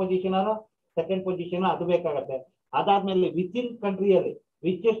first position R second position, ಅದು ಬೇಕಾಗುತ್ತೆ. ಅದಾದ್ಮೇಲೆ which in ಕಂಟ್ರಿಯಲ್ಲಿ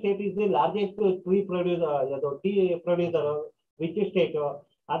which state is the largest tea producer, which state,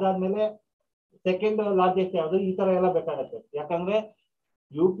 ಅದಾದ್ಮೇಲೆ second largest ಯಾವುದು, ಈ ತರ ಎಲ್ಲ ಬೇಕಾಗುತ್ತೆ. ಯಾಕಂದ್ರೆ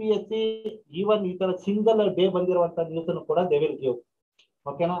UPSC ಈವನ್ ಈ ತರ ಸಿಂಗಲ್ ಡೇ ಬಂದಿರುವಂತ ನ್ಯೂಸ್ ಕೂಡ ದೇ ವಿಲ್ ಗಿವ್.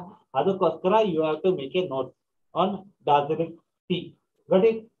 ಓಕೆನಾ? ಅದಕ್ಕೋಸ್ಕರ you have to make A note on Darjeeling tea. But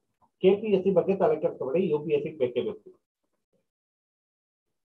KPSC ಬಗ್ಗೆ ತಲೆ ಕೆಡಿಸ್ಕೊಬೇಡಿ, UPSC ಬೇಕೇ ಬೇಕು.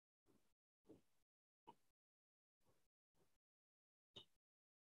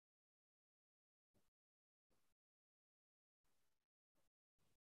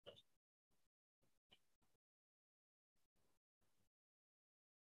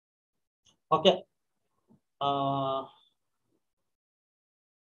 Okay,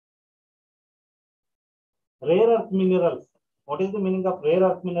 rare earth minerals. What is the meaning of rare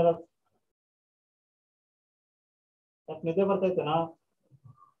earth minerals? ನಿದ್ದೆ ಬರ್ತೈತೆನಾ?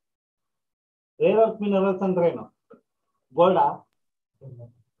 ರೇರ್ ಅರ್ತ್ ಮಿನರಲ್ಸ್ ಅಂದ್ರೆ ಏನು? ಗೋಲ್ಡಾ,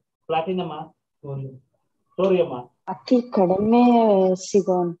 ಪ್ಲಾಟಿನಮ್, ಸೋರಿಯಮ್? ಅತಿ ಕಡಿಮೆ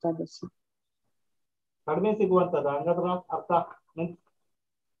ಸಿಗುವಂತದ್ದು ಸರ್. ಕಡಿಮೆ ಸಿಗುವಂತದ್ದು ಹಂಗಾದ್ರ ಅರ್ಥ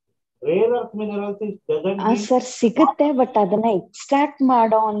ರೇರ್ ಅರ್ತ್ ಮಿನರಲ್ಸ್ ಸರ್ ಸಿಗುತ್ತೆ, ಬಟ್ ಅದನ್ನ ಎಕ್ಸ್ಟ್ರಾಕ್ಟ್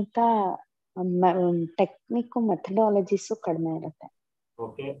ಮಾಡೋ ಅಂತ ಟೆಕ್ನಿಕ್ ಮೆಥಡಾಲಜೀಸ್ ಕಡಿಮೆ ಇರುತ್ತೆ.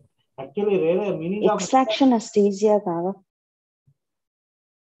 Okay, actually rare meaning of extraction ಅಷ್ಟು ಈಸಿಯಾಗಿ ಆಗಲ್ಲ.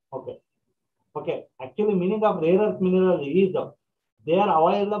 Okay okay, actually meaning of rare earth mineral is they are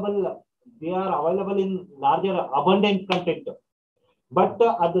available in larger abundant content, but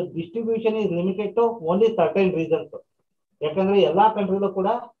the distribution is limited to only certain regions. ಯಾಕಂದ್ರೆ ಎಲ್ಲಾ ಕಂಟ್ರಿಲೂ ಕೂಡ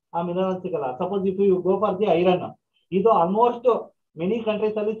ಆ mineral ಸಿಗಲ್ಲ. Suppose if you go for the iron, ಇದು almost many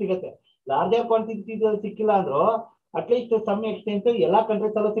countries ಅಲ್ಲಿ ಸಿಗುತ್ತೆ. Larger quantity ಸಿಕ್ಕಿಲ್ಲ ಅಂದ್ರು ಅಟ್ಲೀಸ್ಟ್ ಸಮ್ ಎಕ್ಸ್ಟೆಂಟ್ ಎಲ್ಲಾ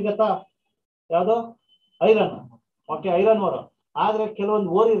ಕಂಟ್ರೀಸ್ ಅಲ್ಲೂ ಸಿಗತ್ತಾ? ಯಾವ್ದು? ಐರನ್. Okay, iron ore. ಆದ್ರೆ ಕೆಲವೊಂದು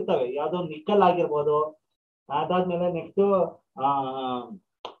ಓರ್ ಇರ್ತವೆ, ಯಾವ್ದೋ ನಿಕ್ಕಲ್ ಆಗಿರ್ಬೋದು, ಅದಾದ್ಮೇಲೆ ನೆಕ್ಸ್ಟ್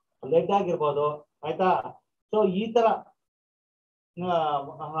ಲೆಡ್ ಆಗಿರ್ಬೋದು, ಆಯ್ತಾ? ಸೊ ಈ ತರ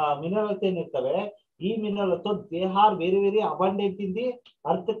ಮಿನರಲ್ಸ್ ಏನಿರ್ತವೆ, ಈ minerals they are very very abundant in the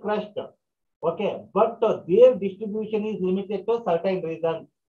earth crust. Okay, but there distribution is limited to certain reason.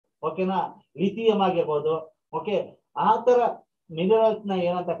 ಓಕೆನಾ? ಲಿಥಿಯಂ ಆಗಿರ್ಬೋದು. ಓಕೆ, ಆ ತರ ಮಿನರಲ್ಸ್ ನ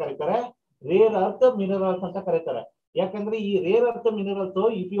ಏನಂತ ಕರೀತಾರೆ? ರೇರ್ ಅರ್ತ್ ಮಿನರಲ್ಸ್ ಅಂತ ಕರೀತಾರೆ. ಯಾಕಂದ್ರೆ ಈ rare earth minerals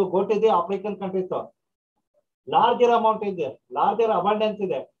if you go to the African countries larger amount ಇದೆ, ಲಾರ್ಜರ್ ಅಬಂಡೆನ್ಸ್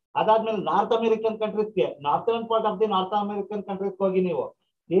ಇದೆ. ಅದಾದ್ಮೇಲೆ north American ಕಂಟ್ರೀಸ್ಗೆ, northern part of the north American countries ಹೋಗಿ ನೀವು,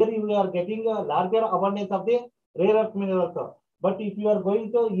 there you are getting larger abundance of the rare earth minerals. But if you are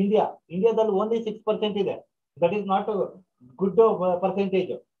going to India, ಇಂಡಿಯಾದಲ್ಲಿ only 6% ಇದೆ. That is not good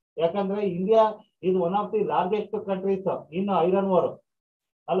percentage. ಯಾಕಂದ್ರೆ India is one of the largest countries in iron ore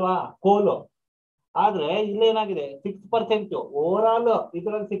ಅಲ್ವಾ, ಕೋಲು. ಆದ್ರೆ ಇಲ್ಲೇನಾಗಿದೆ 6%. Over all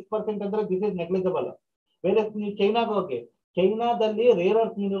ಇದರಲ್ಲಿ 6% ಅಂದ್ರೆ this is negligible. ಬೇರೆ ನೀವು ಚೈನಾಗ ಹೋಗಿ, ಚೈನಾದಲ್ಲಿ ರೇರ್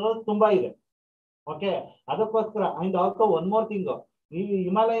ಅರ್ತ್ ಮಿನರಲ್ಸ್ ತುಂಬಾ ಇದೆ. ಓಕೆ, ಅದಕ್ಕೋಸ್ಕರ. And also one more thing, ಈ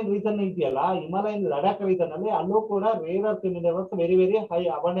ಹಿಮಾಲಯನ್ ರೀಜನ್ ಇದೆಯಲ್ಲ, ಹಿಮಾಲಯನ್ ಲಡಾಖ್ ರೀಜನ್ ಅಲ್ಲಿ ಅಲ್ಲೂ ಕೂಡ rare earth minerals very very high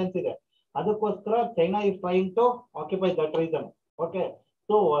abundance ಇದೆ. ಅದಕ್ಕೋಸ್ಕರ China is trying to occupy that region. Okay,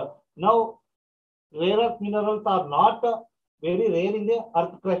 so now rare earth minerals R not very rare in the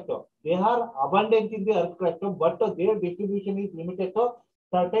earth crust. They are abundant in the earth crust, but their distribution is limited to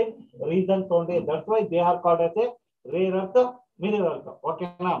certain regions only. That's why they are called as a rare earth minerals. Okay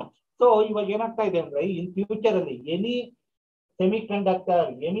now, so ಇವಾಗ ಏನಾಗ್ತಾ ಇದೆ ಅಂದ್ರೆ, in future ಅಲ್ಲಿ any semiconductor,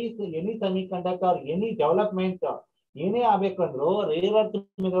 any semiconductor, any development ಏನೇ ಆಗ್ಬೇಕಂದ್ರು rare earth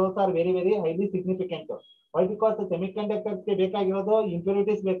minerals are very very highly significant. Y? Because semiconductors ಗೆ ಬೇಕಾಗಿರೋದು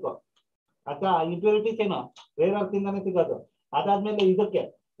impurities ಬೇಕು. ಅಥವಾ ಇಂಪ್ಯೂರಿಟೀಸ್ ಏನು ರೇರ್ ಅರ್ತ್ ಇಂದಾನೆ ಸಿಗೋದು. ಅದಾದ್ಮೇಲೆ ಇದಕ್ಕೆ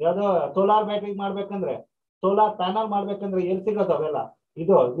ಯಾವ್ದೋ ಸೋಲಾರ್ ಬ್ಯಾಟ್ರಿ ಮಾಡ್ಬೇಕಂದ್ರೆ, ಸೋಲಾರ್ ಪ್ಯಾನಲ್ ಮಾಡ್ಬೇಕಂದ್ರೆ ಎಲ್ಲಿ ಸಿಗೋದು ಅವೆಲ್ಲ?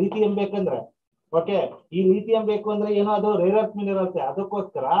 ಇದು ಲಿಥಿಯಂ ಬೇಕಂದ್ರೆ. ಓಕೆ, ಈ ಲಿಥಿಯಂ ಬೇಕು ಅಂದ್ರೆ ಏನೋ ಅದು ರೇರ್ ಅರ್ತ್ ಮಿನರಲ್ಸ್.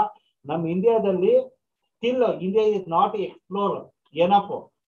 ಅದಕ್ಕೋಸ್ಕರ ನಮ್ಮ ಇಂಡಿಯಾದಲ್ಲಿ still India is not explore enough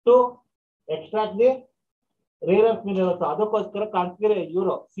to extract the rare earth minerals. ಅದಕ್ಕೋಸ್ಕರ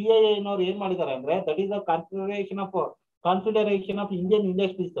ಇವರು CII ಏನ್ ಮಾಡಿದ್ದಾರೆ ಅಂದ್ರೆ, that is the ಕಾನ್ಸಿಡರೇಷನ್ of Indian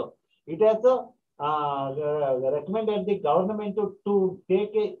industries. It has recommended the government to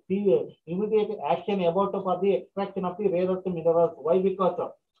take immediate action about for the extraction of the rare earth minerals. Why? Because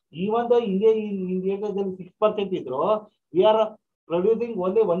even though India 6% idro, we are producing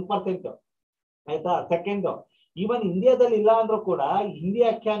only 1%. ಆಯ್ತಾ? Second, even ಇಂಡಿಯಾದಲ್ಲಿ ಇಲ್ಲ ಅಂದ್ರೂ ಕೂಡ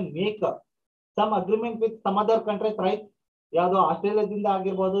India can make some agreement with some other countries, right? ಯಾವ್ದೋ ಆಸ್ಟ್ರೇಲಿಯಾದಿಂದ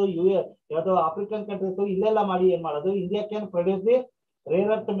ಆಗಿರ್ಬೋದು, ಯಾವ್ದೋ African countries, ಇಲ್ಲೆಲ್ಲ ಮಾಡಿ ಏನ್ ಮಾಡೋದು, India can produce the rare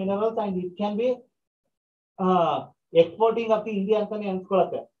earth minerals and it can be exporting of the India ಅಂತಾನೆ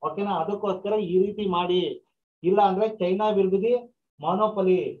ಅನ್ಸ್ಕೊಳತ್ತೆ. ಓಕೆನಾ? ಅದಕ್ಕೋಸ್ಕರ ಈ ರೀತಿ ಮಾಡಿ. ಇಲ್ಲ ಅಂದ್ರೆ China will be the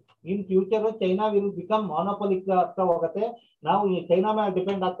ಮಾನೋಪಲಿ. In future China will become ಮಾನೋಪಲಿಕ್ ಆಗ್ತಾ ಹೋಗುತ್ತೆ. ನಾವು ಈ ಚೈನಾ ಮೇಲೆ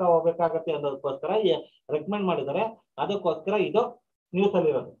ಡಿಪೆಂಡ್ ಆಗ್ತಾ ಹೋಗ್ಬೇಕಾಗತ್ತೆ ಅನ್ನೋದಕ್ಕೋಸ್ಕರ ರೆಕಮೆಂಡ್ ಮಾಡಿದ್ದಾರೆ. ಅದಕ್ಕೋಸ್ಕರ ಇದು ನ್ಯೂಸ್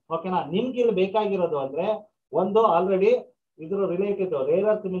ಅಲ್ಲಿ ಇರೋದು. ಓಕೆನಾ? ನಿಮ್ಗೆ ಇಲ್ಲಿ ಬೇಕಾಗಿರೋದು ಅಂದ್ರೆ, ಒಂದು ಆಲ್ರೆಡಿ ಇದ್ರ ರಿಲೇಟೆಡ್ ರೇರ್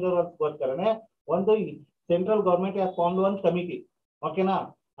ಅರ್ತ್ ಮಿನರಲ್ಸ್ ಗೋಸ್ಕರನೇ ಒಂದು central government has formed one committee. ಓಕೆನಾ?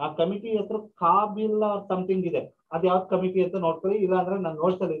 ಆ ಕಮಿಟಿ ಹೆಸರು ಕಾಬಿಲ್ ಸಮಥಿಂಗ್ ಇದೆ. ಅದ್ ಯಾವ್ದು ಕಮಿಟಿ ಅಂತ ನೋಡ್ಕೊಳ್ಳಿ, ಇಲ್ಲ ಅಂದ್ರೆ ನನ್ನ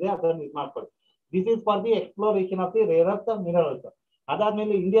ನೋಟ್ಸ್ ಅಲ್ಲಿ ಇದೆ, ಅದನ್ನ ಇದು ಮಾಡ್ಕೊಳ್ಳಿ. This is for the exploration of the rare earth minerals.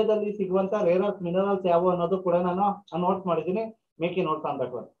 ಅದಾದ್ಮೇಲೆ ಇಂಡಿಯಾದಲ್ಲಿ ಸಿಗುವಂತ ರೇರ್ ಅರ್ತ್ ಮಿನರಲ್ಸ್ ಯಾವ ಅನ್ನೋದು ಕೂಡ ನಾನು ನೋಟ್ಸ್ ಮಾಡಿದ್ದೀನಿ. Make A notes on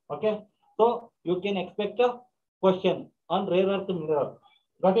that one. Okay, so you can expect question on rare earth minerals.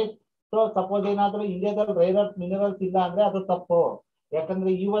 Gut it? So suppose ಏನಾದ್ರೂ ಇಂಡಿಯಾದಲ್ಲಿ ರೇರ್ ಅರ್ತ್ ಮಿನರಲ್ಸ್ ಇಲ್ಲ ಅಂದ್ರೆ ಅದು ತಪ್ಪು.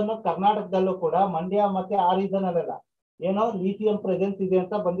 ಯಾಕಂದ್ರೆ ಇವನ್ ಕರ್ನಾಟಕದಲ್ಲೂ ಕೂಡ ಮಂಡ್ಯ ಮತ್ತೆ ಆ ರೀಸನ್ ಅಲ್ಲೆಲ್ಲ ಏನೋ ಲಿಥಿಯಂ ಪ್ರೆಸೆನ್ಸ್ ಇದೆ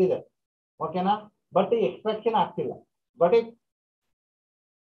ಅಂತ ಬಂದಿದೆ. ಓಕೆನಾ? ಬಟ್ ಎಕ್ಸ್ಟ್ರಾಕ್ಷನ್ ಆಗ್ತಿಲ್ಲ. ಬಟ್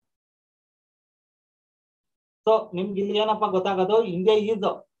ಸೊ ನಿಮ್ಗೆ ಇಲ್ಲಿ ಏನಪ್ಪಾ ಗೊತ್ತಾಗೋದು, India is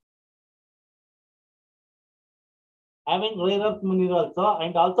having rare earth minerals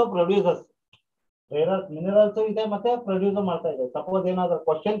and also producers. Rare earth minerals ಇದೆ ಮತ್ತೆ ಪ್ರೊಡ್ಯೂಸ್ ಮಾಡ್ತಾ ಇದೆ. ಸಪೋಸ್ ಏನಾದ್ರು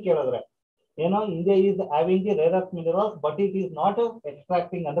ಕ್ವಶನ್ ಕೇಳಿದ್ರೆ ಏನೋ India is having the rare earth minerals but it is not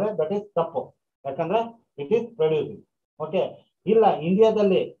extracting ಅಂದ್ರೆ ದಟ್ ಈಸ್ ತಪ್ಪು. ಯಾಕಂದ್ರೆ ಇಟ್ ಈಸ್ ಪ್ರೊಡ್ಯೂಸಿಂಗ್. ಓಕೆ, ಇಲ್ಲ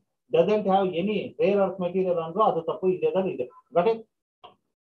ಇಂಡಿಯಾದಲ್ಲಿ doesn't have any rare earth material ಅಂದ್ರೂ ಅದು ತಪ್ಪು. ಇಂಡಿಯಾದಲ್ಲಿ ಇದೆ. But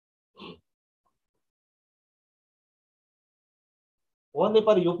only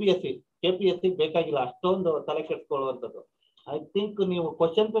for UPSC, KPSC ಬೇಕಾಗಿಲ್ಲ ಅಷ್ಟೊಂದು ತಲೆ ಕೆಡಿಸ್ಕೊಳ್ಳುವಂಥದ್ದು. ಐ ಥಿಂಕ್ ನೀವು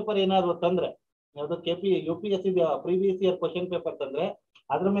ಕ್ವಶನ್ ಪೇಪರ್ ಏನಾದ್ರು ತಂದ್ರೆ, ಯಾವ್ದು UPSC previous year question paper ತಂದ್ರೆ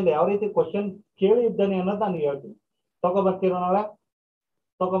ಅದ್ರ ಮೇಲೆ ಯಾವ ರೀತಿ ಕ್ವಶನ್ ಕೇಳಿ ಇದ್ದಾನೆ ಅನ್ನೋದು ನಾನು ಹೇಳ್ತೀನಿ. ತಗೊಬರ್ತೀರೋ ನಾಳೆ?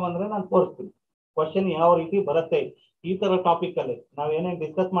 ತಗೊಂಬಂದ್ರೆ ನಾನು ತೋರಿಸ್ತೀನಿ ಕ್ವಶನ್ ಯಾವ ರೀತಿ ಬರುತ್ತೆ. ಈ ತರ ಟಾಪಿಕ್ ಅಲ್ಲಿ ನಾವ್ ಏನೇನ್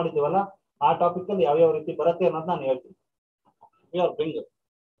ಡಿಸ್ಕಸ್ ಮಾಡಿದೀವಲ್ಲ ಆ ಟಾಪಿಕ್ ಅಲ್ಲಿ ಯಾವ್ಯಾವ ರೀತಿ ಬರುತ್ತೆ ಅನ್ನೋದು ನಾನು ಹೇಳ್ತೀನಿ. ಬ್ರಿಂಗ್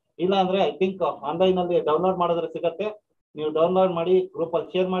ಇಲ್ಲ ಅಂದ್ರೆ ಐ ಥಿಂಕ್ ಆನ್ಲೈನ್ ಅಲ್ಲಿ ಡೌನ್ಲೋಡ್ ಮಾಡಿದ್ರೆ ಸಿಗತ್ತೆ. ನೀವು ಡೌನ್ಲೋಡ್ ಮಾಡಿ ಗ್ರೂಪ್ ಅಲ್ಲಿ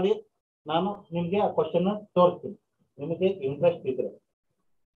ಶೇರ್ ಮಾಡಿ. ನಾನು ನಿಮ್ಗೆ ಆ ಕ್ವಶನ್ ತೋರಿಸ್ತೀನಿ ನಿಮಗೆ ಇಂಟ್ರೆಸ್ಟ್ ಇದ್ರೆ.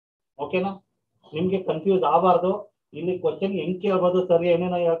 ಓಕೆನಾ? ನಿಮ್ಗೆ ಕನ್ಫ್ಯೂಸ್ ಆಗಬಾರ್ದು. ಇಲ್ಲಿ ಕ್ವಶನ್ ಹೆಂಗ್ ಕೇಳ್ಬೋದು, ಸರಿ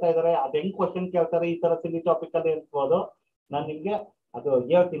ಏನೇನೋ ಹೇಳ್ತಾ ಇದಾರೆ, ಅದ್ ಹೆಂಗ್ ಕ್ವಶನ್ ಕೇಳ್ತಾರೆ ಈ ತರ ಸಿಲಿ ಟಾಪಿಕ್ ಅಲ್ಲಿ ಇರ್ಬೋದು. ನಾನು ನಿಮ್ಗೆ ಅದು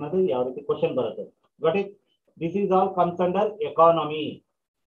ಹೇಳ್ತೀನಿ ಅದು ಯಾವ ರೀತಿ ಕ್ವಶನ್ ಬರುತ್ತೆ. But this is all comes under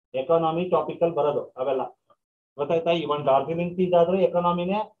economy topic ಅಲ್ಲಿ ಬರೋದು ಅವೆಲ್ಲ. ಗೊತ್ತಾಯ್ತಾ? ಇವನ್ ಡಾರ್ಜಿಲಿಂಗ್ ಸೀಸ್ ಆದ್ರೂ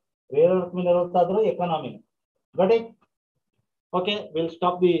ಎಕಾನಮಿನೇ, ರೇರ್ ಅರ್ತ್ ಮಿನರಲ್ಸ್ ಆದ್ರೂ ಎಕಾನಮಿನೇ. ಗಟ್ it? Okay, will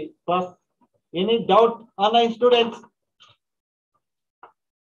stop the class. Any doubt online students?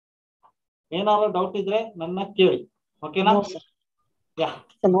 ಏನಾದ್ರು ಡೌಟ್ ಇದ್ರೆ ನನ್ನ ಕೇಳಿ. ಓಕೆನಾ? ಯಾ,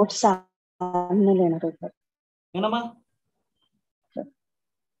 ನೋಟ್ಸ್ ಆದ್ಮೇಲೆ ಏನಾದ್ರು ಏನಮ್ಮ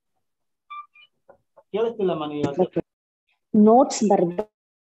ಕೇಳಿಸ್ತಿಲ್ಲಮ್ಮ ನೀವು? ನೋಟ್ಸ್ ಬರ್ದಾದ್ಮೇಲೆ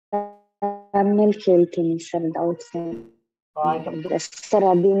ಕೇಳ್ತೀನಿ ಸರ್ ಡೌಟ್ಸ್. ಸರ್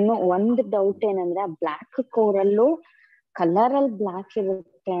ಅದಿನ್ನು ಒಂದು ಡೌಟ್ ಏನಂದ್ರೆ, ಆ ಬ್ಲಾಕ್ ಕೋರಲ್ಲು ಕಲರ್ ಅಲ್ಲಿ ಬ್ಲಾಕ್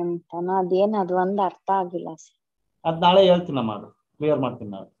ಇರುತ್ತೆ ಅಂತ, ಅದೇನ್ ಅದು ಒಂದು ಅರ್ಥ ಆಗಿಲ್ಲ ಸರ್. ಅದ್ ನಾಳೆ ಹೇಳ್ತೀನಮ್ಮ, ಅದು ಕ್ಲಿಯರ್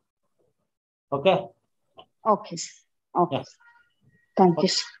ಮಾಡ್ತೀನಿ ನಾಳೆ. Okay okay sir. Okay, thank you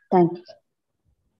sir. Thank you.